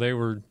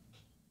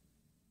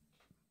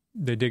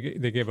 they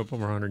gave up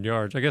over 100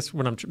 yards. I guess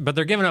but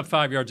they're giving up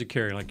 5 yards a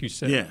carry, like you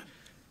said. Yeah.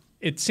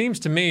 It seems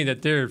to me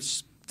that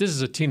this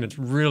is a team that's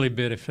really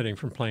benefiting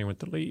from playing with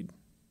the lead.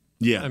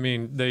 Yeah. I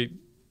mean, the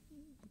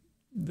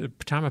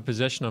time of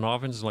possession on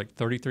offense is like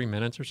 33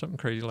 minutes or something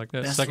crazy like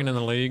that, second in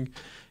the league.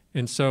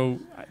 And so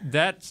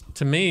that,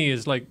 to me,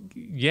 is like,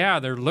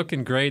 yeah, they're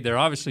looking great. They're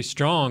obviously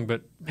strong,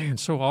 but, man,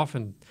 so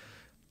often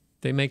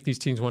they make these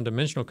teams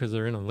one-dimensional because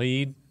they're in a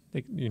lead.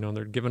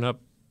 They're giving up.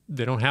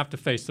 They don't have to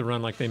face the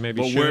run like they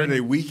maybe should. But where are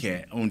they weak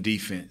at on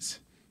defense?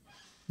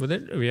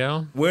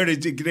 Yeah. Where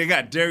they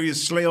got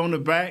Darius Slay on the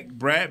back,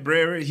 Brad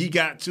Brewer, he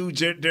got 2,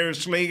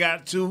 Darius Slay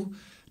got 2.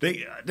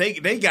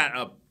 They got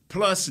a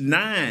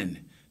 +9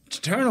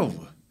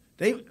 turnover.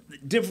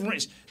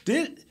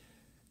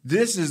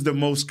 This is the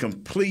most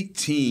complete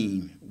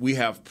team we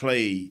have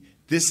played.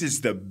 This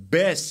is the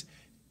best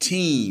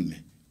team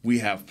we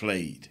have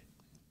played.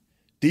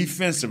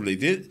 Defensively,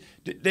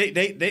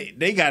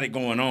 they got it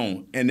going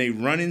on, and they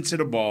run into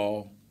the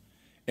ball,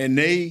 And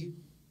the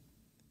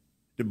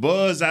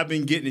buzz I've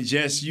been getting,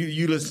 Jess,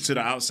 you listen to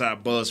the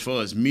outside buzz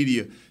for us,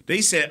 media.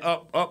 They said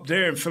up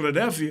there in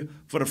Philadelphia,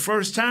 for the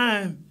first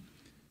time,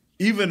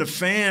 even the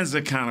fans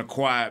are kind of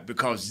quiet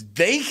because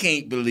they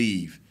can't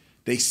believe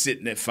they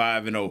sitting at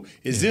 5-0.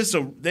 Is this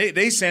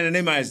they saying in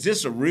their mind, is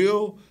this a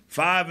real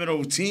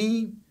 5-0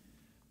 team?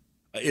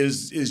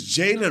 Is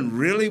Jalen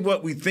really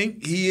what we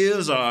think he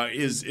is, or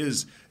is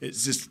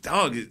this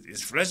dog?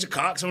 Is Fletcher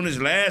Cox on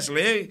his last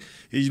leg?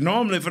 He's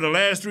normally for the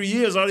last 3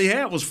 years all he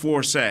had was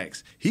 4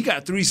 sacks. He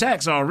got 3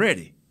 sacks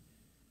already.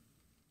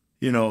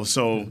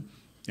 So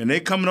and they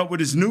coming up with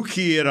this new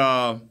kid.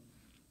 I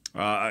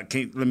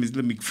can't let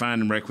me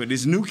find him right quick.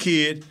 This new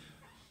kid,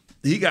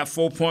 he got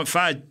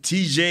 4.5.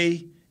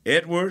 TJ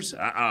Edwards,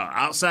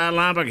 outside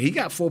linebacker, he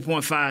got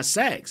 4.5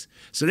 sacks.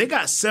 So they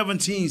got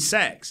 17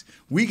 sacks.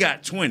 We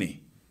got 20.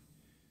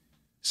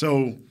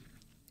 So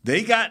they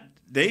ain't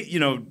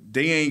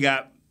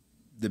got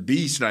the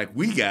beast like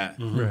we got,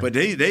 but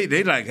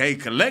they like, hey,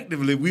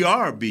 collectively we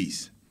are a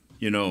beast,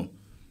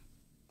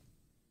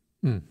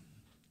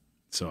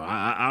 So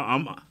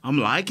I'm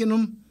liking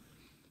them,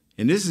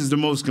 and this is the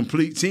most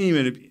complete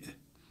team.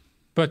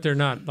 But they're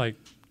not like,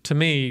 to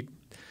me,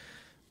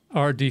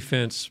 our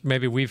defense.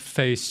 Maybe we've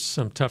faced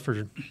some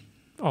tougher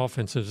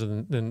offenses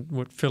than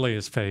what Philly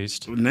has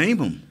faced. Name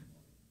them.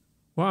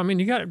 Well, I mean,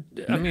 you got.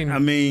 From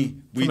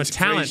a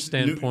talent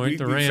standpoint,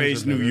 the Rams. We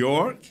faced New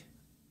York.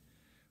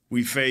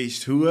 We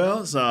faced who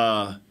else?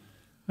 From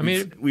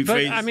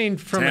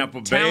Tampa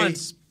a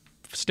talent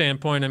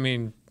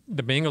standpoint,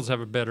 the Bengals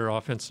have a better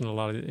offense than a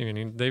lot of.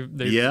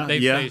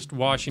 They've faced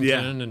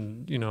Washington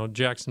and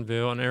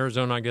Jacksonville and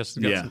Arizona. I guess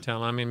has got some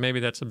talent. Maybe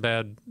that's a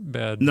bad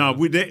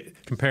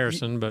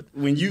comparison, but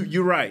when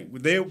you're right,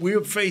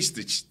 we'll face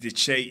the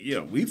chase.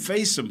 We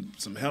faced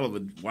some hell of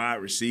a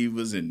wide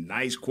receivers and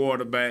nice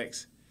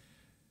quarterbacks,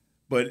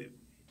 but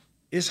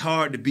it's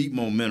hard to beat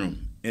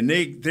momentum. And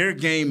their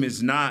game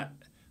is not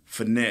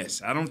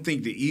finesse. I don't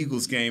think the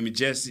Eagles' game is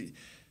just.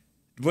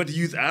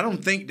 I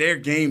don't think their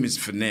game is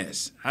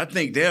finesse. I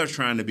think they're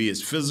trying to be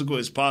as physical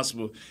as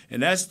possible,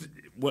 and that's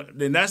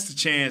the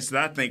chance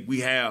that I think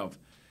we have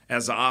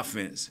as an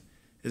offense.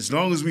 As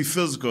long as we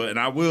physical, and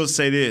I will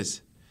say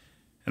this,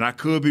 and I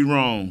could be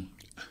wrong,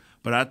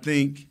 but I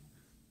think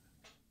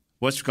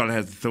what's going to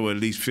have to throw at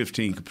least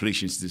 15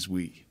 completions this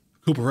week.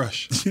 Cooper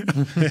Rush.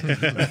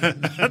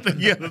 I think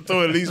you have to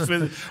throw at least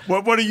 15.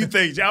 What do you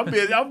think?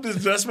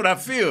 That's what I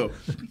feel.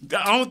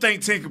 I don't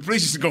think 10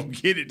 completions are going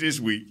to get it this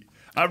week.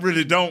 I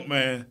really don't,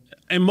 man.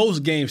 In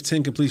most games,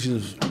 10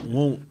 completions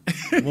won't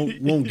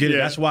get it.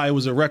 That's why it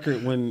was a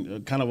record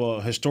when kind of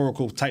a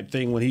historical type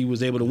thing when he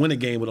was able to win a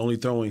game with only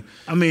throwing.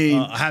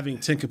 Having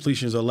 10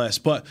 completions or less.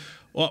 But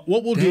what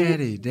we'll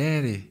do,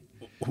 Daddy,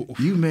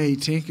 you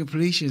made 10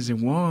 completions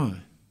and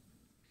won.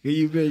 Can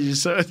you bet your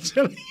son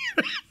telling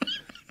you?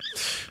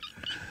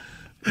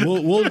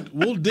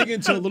 We'll dig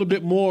into a little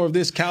bit more of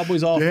this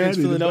Cowboys offense.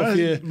 Daddy,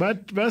 Philadelphia.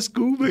 My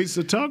schoolmates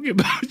are talking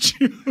about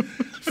you.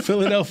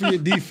 Philadelphia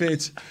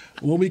defense.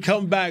 When we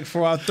come back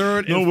for our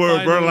third and Don't worry,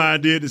 final.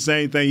 Berline did the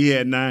same thing. He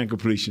had 9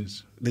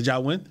 completions. Did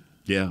y'all win?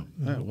 Yeah.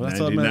 Well, that's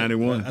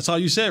 91. That's all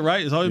you said,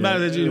 right? It's all that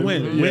matters that you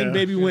win. Win,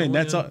 baby, win.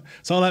 That's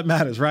all that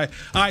matters, right?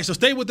 All right, so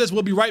stay with us.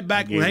 We'll be right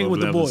back. We're hanging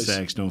with the boys.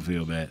 Sacks, don't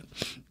feel bad.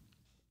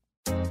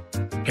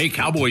 Hey,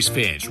 Cowboys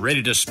fans,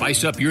 ready to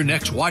spice up your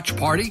next watch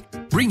party?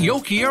 Bring Yo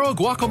Quiero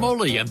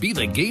guacamole and be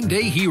the game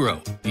day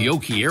hero. Yo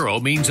Quiero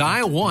means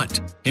I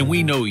want, and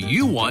we know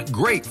you want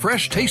great,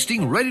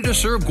 fresh-tasting,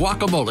 ready-to-serve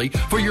guacamole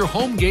for your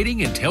home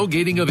gating and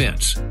tailgating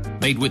events.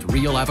 Made with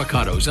real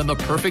avocados and the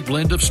perfect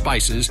blend of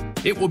spices,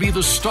 it will be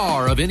the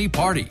star of any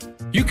party.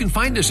 You can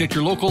find us at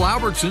your local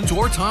Albertsons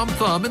or Tom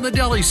Thumb in the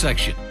deli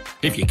section.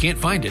 If you can't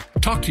find it,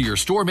 talk to your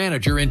store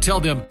manager and tell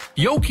them,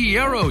 Yo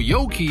Quiero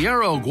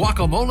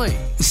guacamole.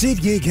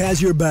 SeatGeek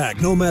has your back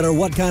no matter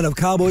what kind of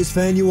Cowboys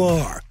fan you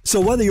are. So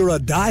whether you're a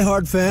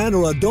diehard fan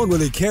or a don't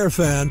really care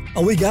fan,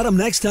 a we got 'em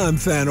next time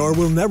fan or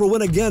we'll never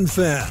win again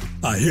fan,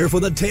 a here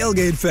for the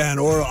tailgate fan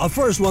or a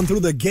first one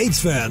through the gates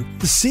fan,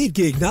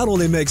 SeatGeek not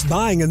only makes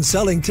buying and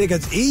selling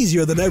tickets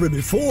easier than ever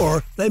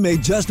before, they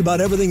made just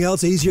about everything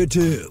else easier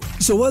too.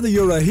 So whether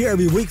you're a here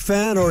every week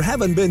fan or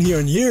haven't been here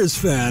in years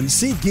fan,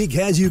 SeatGeek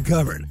has you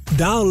covered.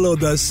 Download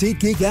the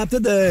SeatGeek app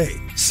today.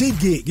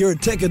 SeatGeek, your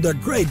ticket to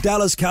great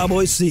Dallas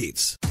Cowboys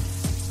seats.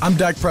 I'm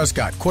Dak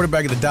Prescott,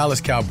 quarterback of the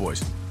Dallas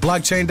Cowboys.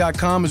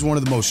 Blockchain.com is one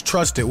of the most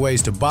trusted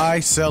ways to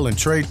buy, sell, and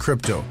trade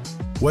crypto.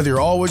 Whether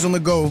you're always on the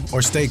go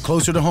or stay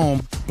closer to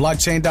home,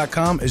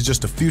 Blockchain.com is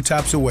just a few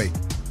taps away.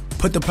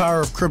 Put the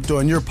power of crypto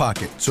in your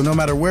pocket, so no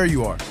matter where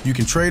you are, you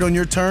can trade on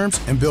your terms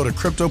and build a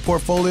crypto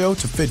portfolio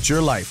to fit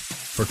your life.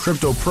 For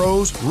crypto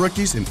pros,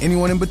 rookies, and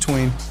anyone in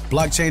between,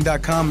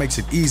 Blockchain.com makes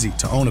it easy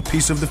to own a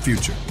piece of the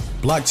future.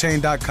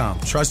 Blockchain.com,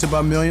 trusted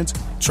by millions,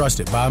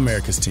 trusted by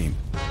America's team.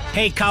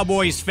 Hey,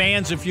 Cowboys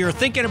fans, if you're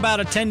thinking about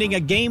attending a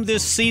game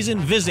this season,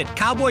 visit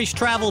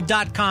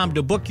cowboystravel.com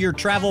to book your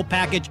travel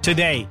package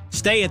today.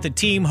 Stay at the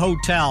team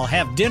hotel,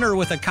 have dinner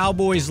with a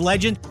Cowboys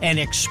legend, and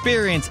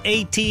experience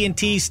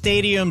AT&T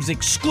Stadium's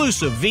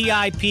exclusive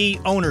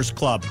VIP Owners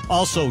Club.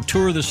 Also,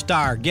 tour the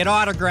Star, get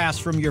autographs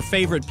from your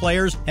favorite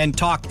players, and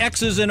talk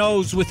X's and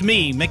O's with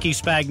me, Mickey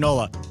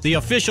Spagnola. The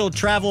official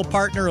travel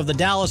partner of the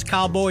Dallas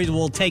Cowboys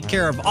will take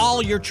care of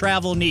all your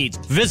travel needs.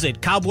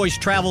 Visit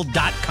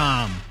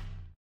cowboystravel.com.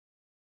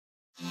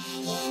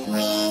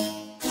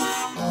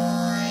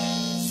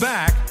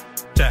 Back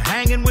to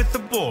Hanging with the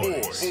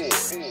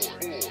Boys.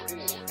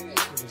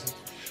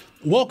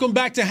 Welcome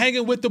back to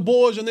Hanging with the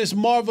Boys on this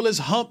marvelous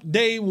Hump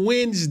Day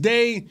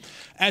Wednesday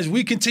as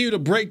we continue to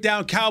break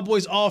down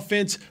Cowboys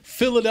offense,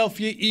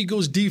 Philadelphia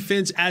Eagles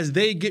defense as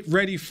they get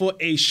ready for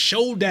a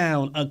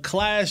showdown, a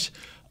clash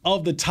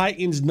of the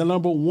Titans, the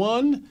number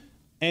 1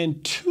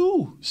 and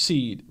 2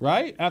 seed,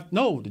 right?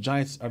 No, the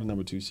Giants are the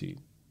number 2 seed.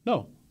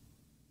 No.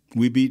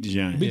 We beat the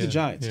Giants. The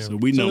Giants. Yeah. So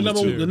we know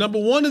the number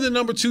 1 and the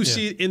number 2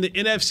 seed in the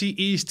NFC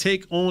East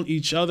take on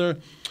each other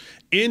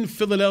in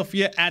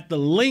Philadelphia at the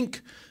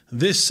Link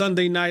this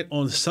Sunday night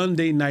on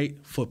Sunday Night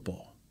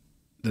Football.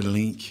 The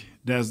Link.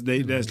 That's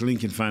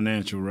Lincoln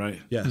Financial,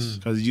 right? Yes.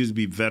 Because it used to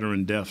be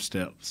Veteran Death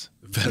Steps.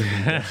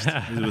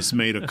 It was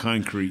made of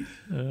concrete.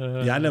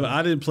 I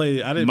didn't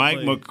play.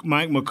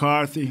 Mike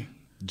McCarthy,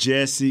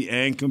 Jesse,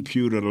 and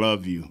Computer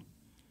love you.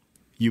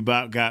 You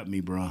about got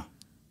me, bro.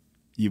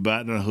 You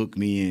about to hook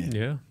me in.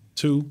 Yeah.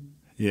 2.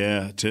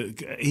 Yeah.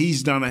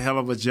 He's done a hell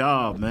of a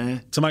job,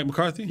 man. To Mike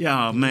McCarthy?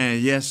 Yeah, man.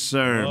 Yes,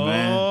 sir,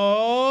 man.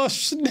 Oh,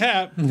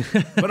 snap.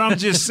 But I'm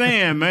just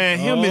saying, man,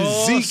 him and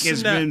Zeke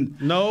has been...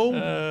 No.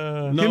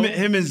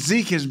 Him and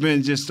Zeke has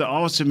been just the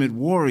ultimate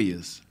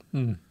warriors.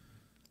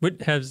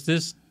 What has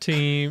this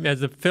team,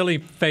 as the Philly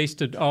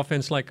faced an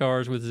offense like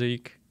ours with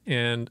Zeke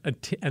and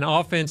an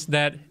offense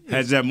that...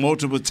 Has that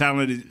multiple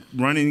talented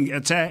running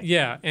attack?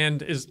 Yeah,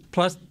 and is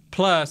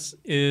plus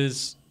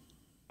is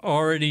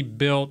already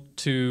built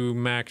to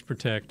max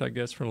protect, I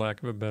guess, for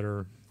lack of a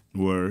better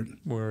word.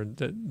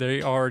 That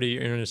they already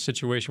are in a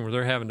situation where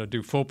they're having to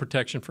do full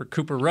protection for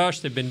Cooper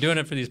Rush. They've been doing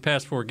it for these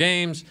past 4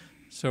 games.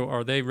 So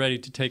are they ready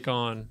to take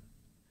on?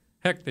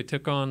 Heck, they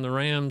took on the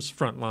Rams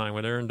front line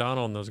with Aaron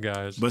Donald and those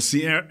guys. But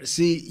see,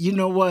 you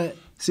know what?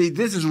 See,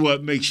 this is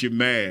what makes you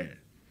mad,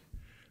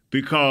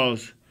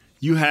 because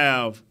you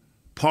have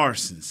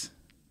Parsons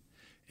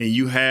and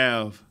you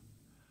have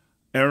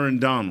Aaron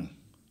Donald.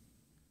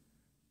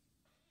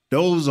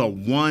 Those are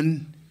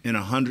 1 in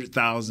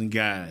 100,000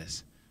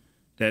 guys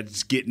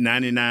that get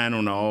 99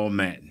 on the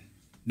All-Madden.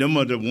 Them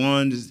are the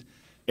ones,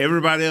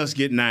 everybody else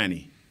get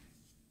 90.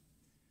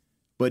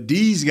 But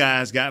these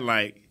guys got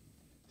like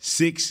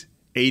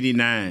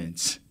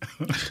 689s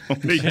on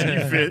their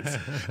defense.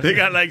 They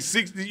got like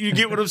 60. You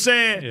get what I'm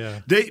saying?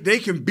 Yeah. They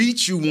can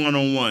beat you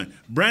one-on-one.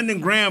 Brandon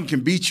Graham can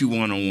beat you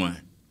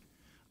one-on-one.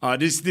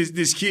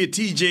 This kid,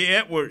 T.J.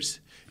 Edwards,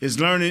 is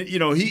learning,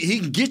 he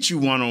can get you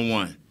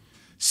one-on-one.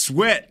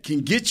 Sweat can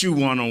get you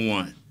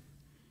one-on-one.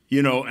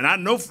 And I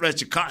know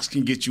Fletcher Cox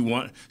can get you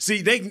one.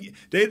 See, they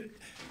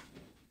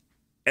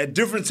at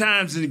different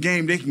times in the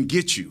game, they can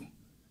get you.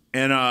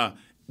 And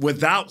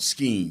without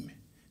scheme,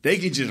 they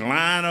can just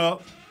line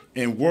up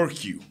and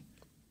work you.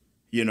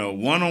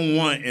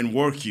 One-on-one and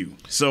work you.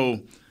 So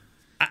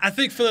I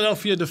think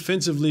Philadelphia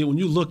defensively, when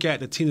you look at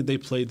the team that they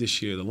played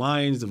this year, the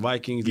Lions, the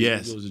Vikings, the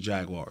Eagles, the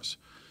Jaguars.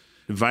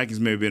 The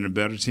Vikings may have been a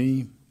better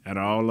team out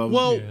of all of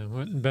them.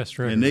 Well, best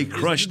record. And they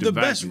crushed the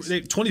Vikings.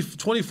 Best,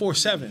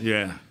 24-7.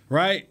 Yeah.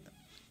 Right?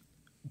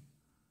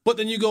 But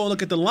then you go and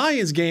look at the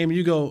Lions game, and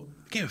you go,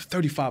 gave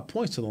 35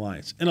 points to the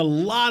Lions. And a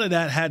lot of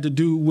that had to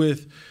do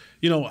with,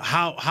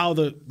 how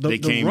the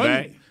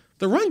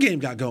run game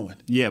got going.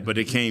 Yeah, but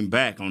it came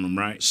back on them,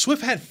 right?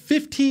 Swift had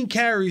 15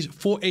 carries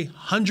for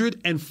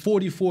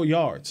 144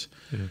 yards.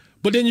 Mm-hmm.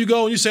 But then you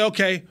go and you say,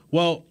 okay,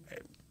 well,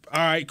 all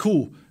right,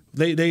 cool.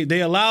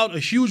 They allowed a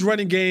huge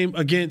running game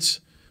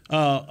against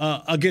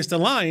the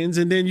Lions,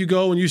 and then you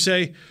go and you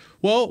say,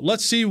 well,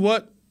 let's see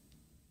what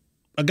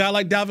a guy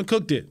like Dalvin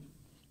Cook did.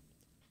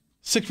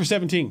 6 for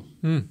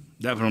 17.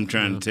 That's what I'm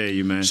trying to tell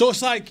you, man. So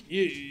it's like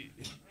it's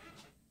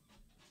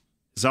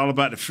all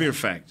about the fear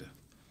factor.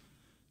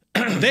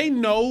 They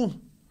know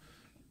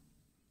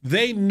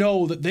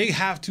that they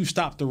have to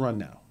stop the run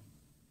now.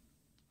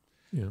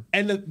 Yeah.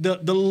 And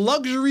the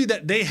luxury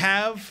that they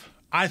have,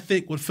 I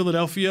think, with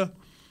Philadelphia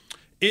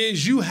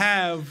is you don't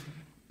have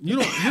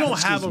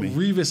a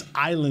Revis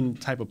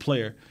Island type of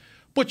player,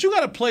 but you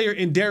got a player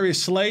in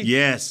Darius Slay,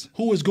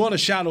 who is going to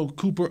shadow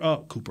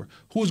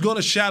who is going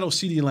to shadow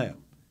CeeDee Lamb.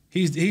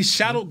 He's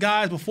shadowed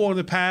guys before in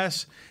the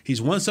past. He's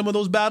won some of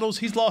those battles.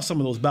 He's lost some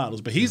of those battles,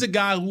 but he's a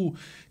guy who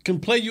can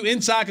play you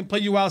inside, can play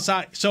you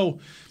outside. So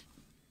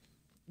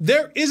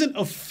there isn't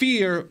a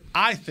fear,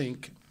 I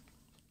think,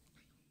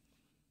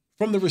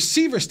 from the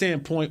receiver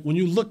standpoint when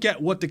you look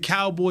at what the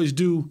Cowboys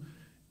do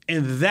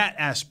in that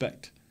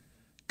aspect,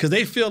 because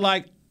they feel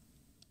like,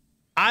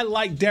 I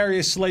like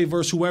Darius Slay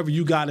versus whoever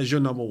you got as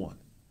your number 1.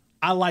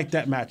 I like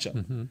that matchup.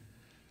 Mm-hmm.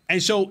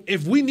 And so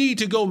if we need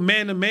to go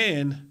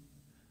man-to-man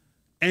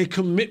and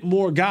commit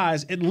more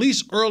guys, at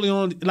least early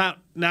on.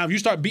 Now if you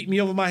start beating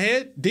me over my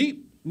head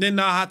deep, then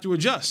I'll have to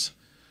adjust.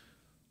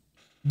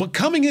 But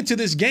coming into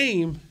this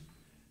game,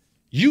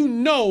 you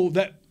know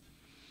that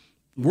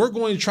we're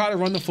going to try to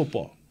run the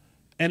football.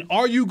 And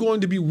are you going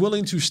to be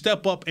willing to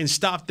step up and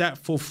stop that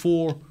for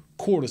 4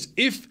 quarters?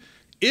 If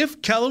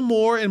Kellen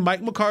Moore and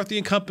Mike McCarthy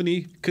and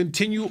company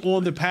continue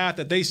on the path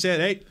that they said,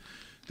 hey,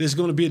 this is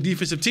going to be a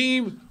defensive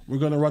team, we're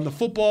going to run the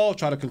football,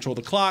 try to control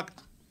the clock,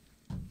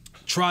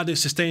 try to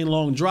sustain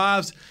long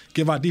drives,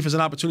 give our defense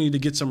an opportunity to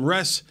get some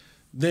rest,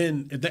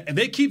 then if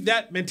they keep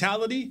that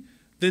mentality,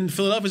 then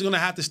Philadelphia's going to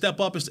have to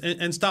step up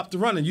and stop the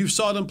run. And you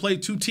saw them play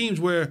 2 teams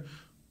where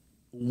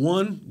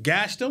one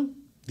gashed them,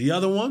 the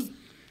other one,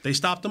 they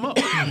stopped them up.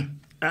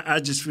 I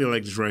just feel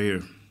like this right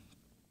here.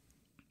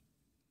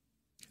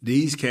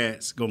 These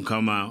cats going to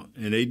come out,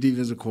 and they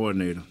defensive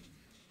coordinator,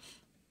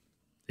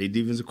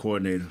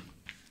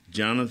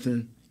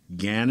 Jonathan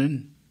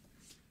Gannon,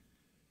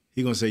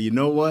 he going to say, you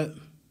know what?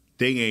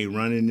 They ain't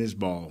running this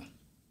ball.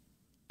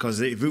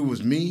 Because if it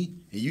was me,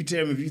 and you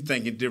tell me if you're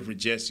thinking different,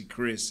 Jesse,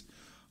 Chris,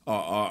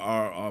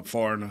 or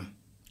Foreigner.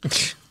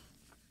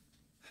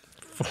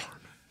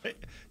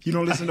 You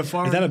don't listen to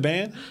Foreigner? Is that a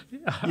band?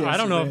 I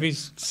don't know if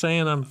he's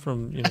saying I'm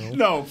from,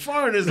 No,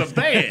 Foreigner is a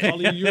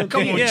band.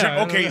 Come on,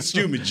 Yeah. Okay,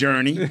 excuse me,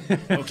 Journey.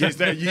 Okay,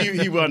 so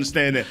he will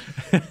understand that.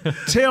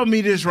 Tell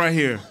me this right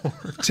here.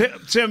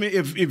 Tell me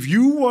if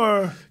you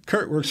were...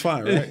 Kurt works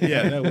fine, right?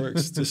 Yeah, that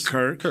works. Just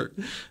Kurt.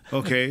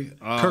 Okay.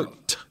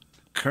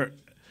 Kurt.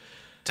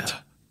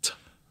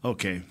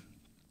 Okay.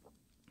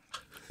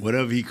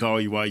 Whatever he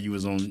called you while you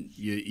was on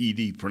your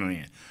ED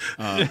plan.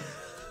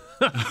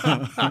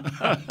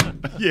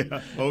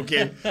 Yeah,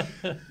 okay.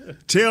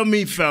 Tell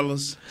me,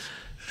 fellas.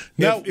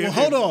 Now,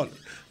 hold on.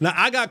 Now,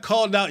 I got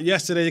called out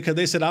yesterday because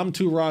they said I'm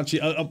too raunchy.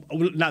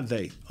 Not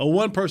they.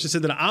 One person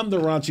said that I'm the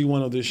raunchy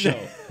one of this show.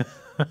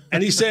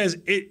 And he says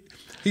it.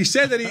 He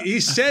said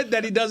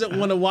that he doesn't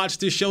want to watch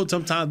this show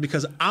sometimes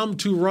because I'm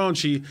too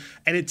raunchy,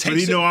 and it takes. But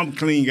he know I'm a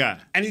clean guy,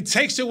 and he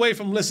takes away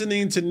from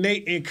listening to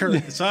Nate and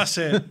Kurt. So I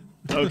said,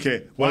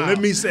 okay. Well, let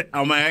me say.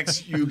 I'm gonna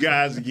ask you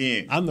guys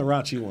again. I'm the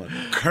raunchy one.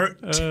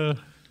 Kurt.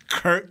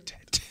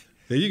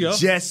 There you go.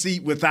 Jesse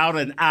without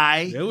an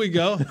I. There we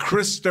go.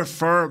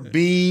 Christopher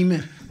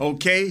Beam.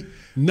 Okay.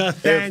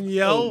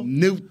 Nathaniel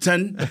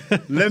Newton.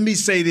 Let me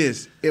say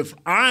this: if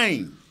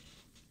I'm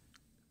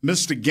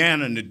Mr.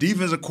 Gannon, the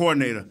defensive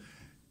coordinator,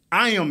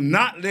 I am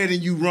not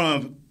letting you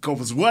run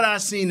because what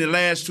I've seen the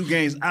last 2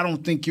 games, I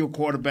don't think your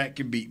quarterback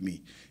can beat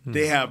me.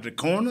 They have the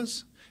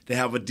corners. They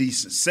have a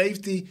decent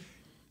safety.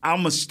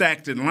 I'm a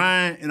stacked in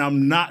line, and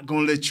I'm not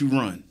going to let you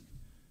run.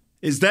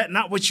 Is that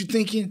not what you're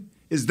thinking?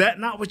 Is that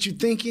not what you're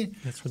thinking?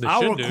 That's what they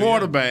Our should do,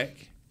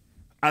 quarterback,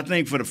 I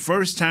think for the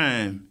first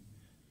time,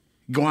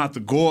 going to have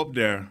to go up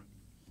there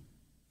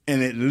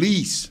and at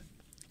least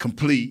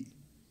complete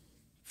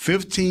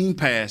 15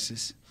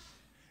 passes,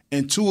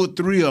 and 2 or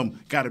 3 of them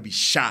got to be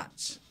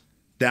shots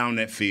down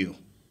that field.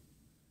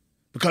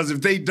 Because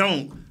if they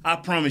don't, I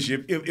promise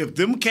you, if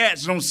them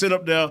cats don't sit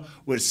up there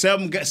with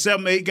 7,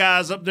 8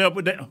 guys up there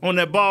on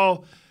that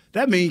ball,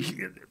 that means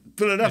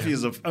Philadelphia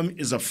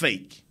is a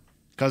fake.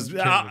 Because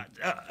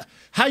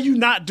how you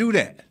not do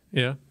that?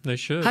 Yeah, they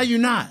should. How you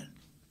not?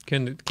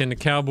 Can the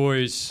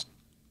Cowboys,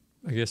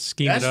 I guess,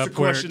 scheme That's it up the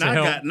question I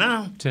got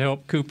now. To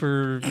help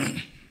Cooper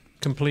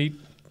complete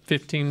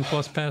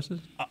 15-plus passes?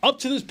 Up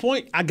to this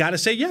point, I got to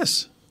say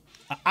yes.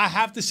 I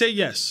have to say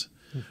yes.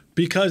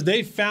 Because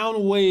they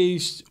found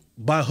ways,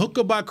 by hook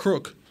or by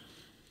crook,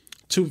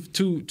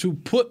 to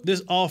put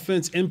this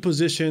offense in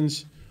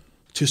positions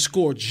to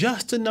score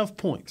just enough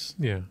points.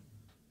 Yeah.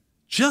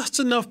 Just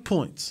enough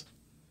points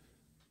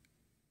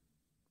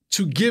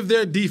to give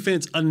their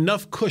defense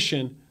enough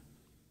cushion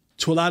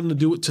to allow them to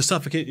do it, to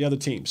suffocate the other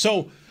team.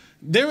 So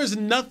there is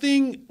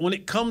nothing when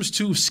it comes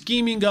to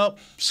scheming up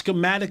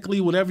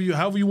schematically,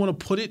 however you want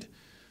to put it,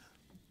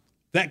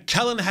 that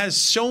Kellen has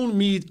shown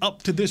me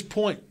up to this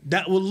point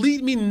that will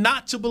lead me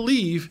not to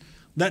believe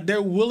that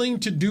they're willing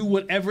to do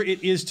whatever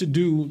it is to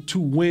do to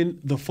win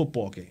the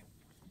football game.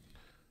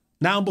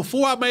 Now,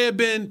 before I may have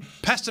been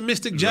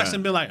pessimistic,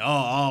 Justin, been like,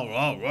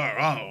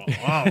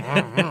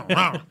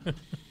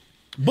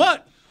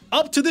 but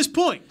up to this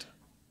point,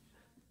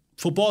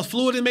 football's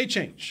fluid and may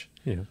change.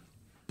 Yeah.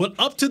 But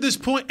up to this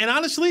point, and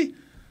honestly,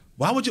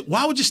 why would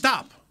you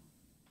stop?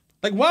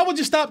 Like, why would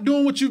you stop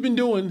doing what you've been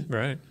doing?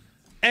 Right.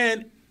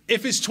 And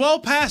if it's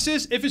 12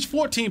 passes, if it's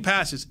 14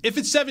 passes, if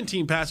it's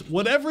 17 passes,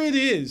 whatever it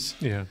is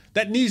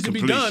that needs to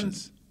be done,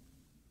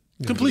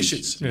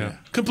 completions. Yeah.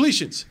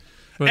 Completions.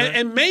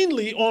 And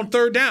mainly on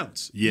third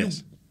downs.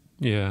 Yes.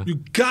 Yeah. You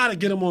got to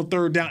get them on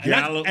third down.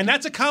 And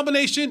that's a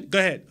combination. Go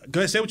ahead,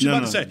 say what you're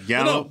about to say.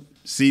 Gallup,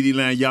 CeeDee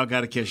Lamb, y'all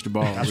got to catch the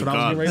ball. That's what I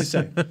was getting ready to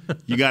say.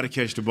 You got to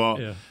catch the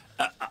ball. Yeah.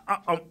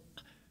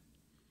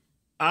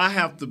 I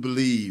have to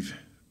believe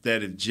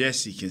that if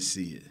Jesse can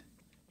see it,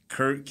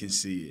 Kurt can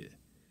see it,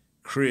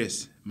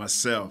 Chris,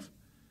 myself,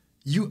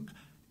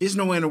 There's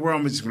no way in the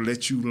world I'm just going to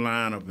let you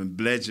line up and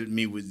bludgeon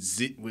me with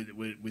Zeke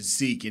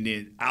and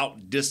then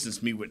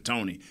outdistance me with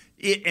Tony.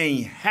 It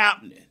ain't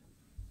happening.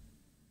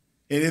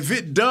 And if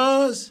it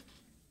does,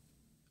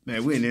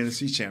 man, we're in the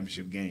NFC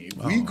Championship game.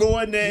 If we go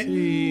in there,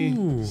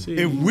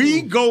 if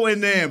we go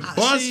in there and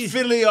bust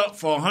Philly up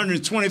for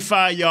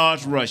 125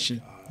 yards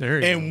rushing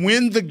and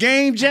win the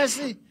game,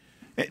 Jesse,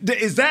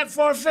 is that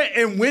far-fetched?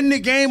 And win the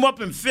game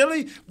up in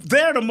Philly?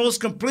 They're the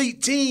most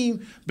complete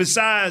team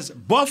besides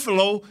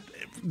Buffalo.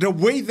 The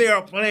way they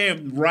are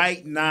playing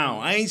right now.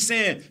 I ain't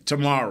saying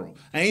tomorrow.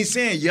 I ain't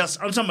saying yes.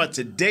 I'm talking about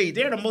today.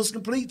 They're the most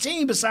complete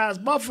team besides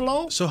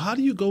Buffalo. So how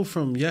do you go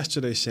from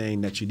yesterday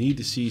saying that you need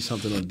to see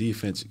something on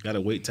defense, you got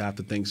to wait till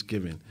after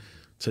Thanksgiving,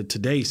 to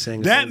today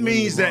saying that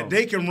means that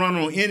they can run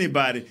on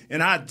anybody,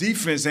 and our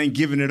defense ain't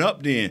giving it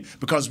up then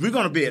because we're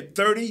going to be at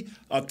 30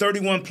 or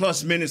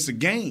 31-plus minutes a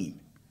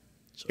game.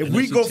 So if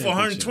we go for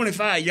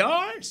 125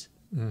 yards?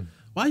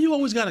 Why you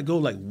always got to go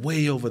like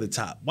way over the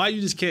top? Why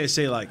you just can't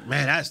say like,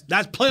 man,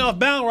 that's playoff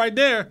bound right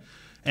there,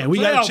 and we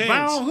got a chance?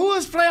 Bound? Who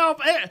is playoff?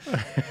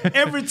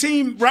 Every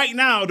team right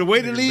now, the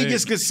way the league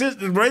is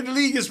consistent, the way the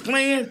league is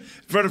playing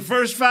for the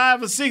first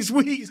 5 or 6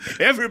 weeks,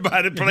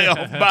 everybody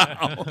playoff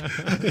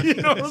bound. You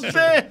know what I'm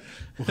saying?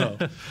 Well,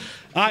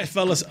 all right,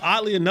 fellas.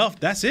 Oddly enough,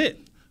 that's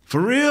it. For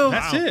real?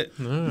 That's it.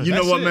 You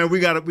know what, man? We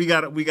got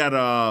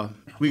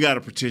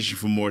to petition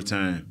for more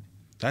time.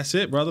 That's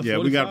it, brother. Yeah,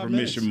 we got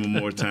permission for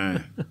more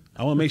time.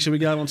 I want to make sure we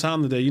got it on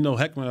time today. You know,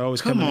 Heckman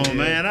always come on,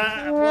 man.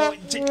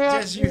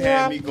 Just you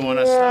had me going.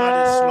 I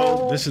started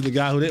slow. This is the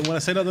guy who didn't want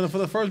to say nothing for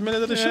the first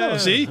minute of the show.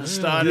 See,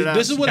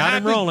 This is what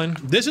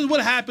happens. This is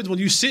what happens when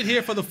you sit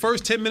here for the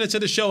first 10 minutes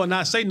of the show and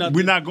not say nothing.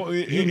 We're not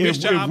going.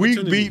 If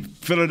we beat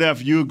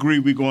Philadelphia, you agree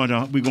we're going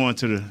to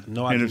the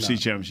NFC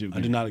Championship game.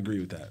 I do not agree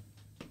with that.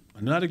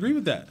 I do not agree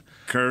with that.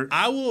 Kurt,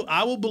 I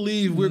will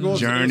believe we're going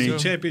Journey, to the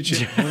NFC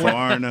Championship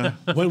Varna.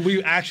 When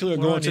we actually are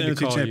going to the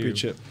NFC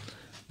Championship.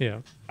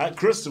 Yeah.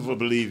 Christopher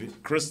believe it.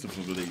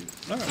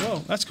 All right, well,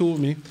 that's cool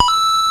with me.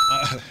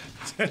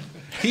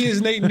 He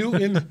is Nate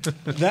Newton.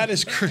 That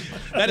is Kurt.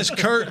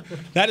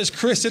 That is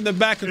Chris in the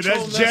back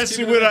control. That's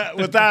Jesse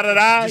without an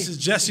eye. This is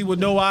Jesse with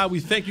no eye. We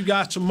thank you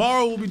guys.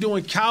 Tomorrow we'll be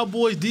doing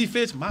Cowboys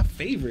defense. My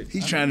favorite.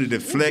 He's trying to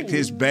deflect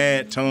his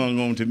bad tongue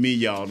onto me,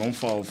 y'all. Don't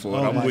fall for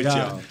it. I'm with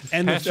y'all.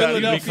 And the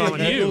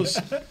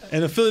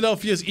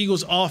Philadelphia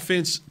Eagles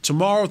offense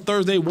tomorrow,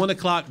 Thursday, 1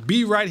 o'clock.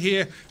 Be right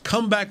here.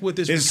 Come back with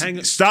this.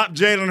 Stop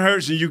Jalen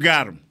Hurts and you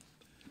got him.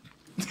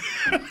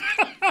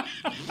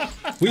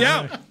 We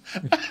out.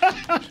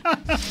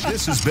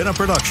 This has been a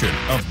production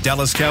of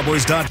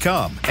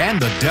DallasCowboys.com and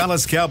the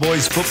Dallas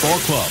Cowboys Football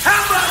Club.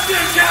 How about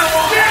this,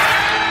 Cowboys? Yeah!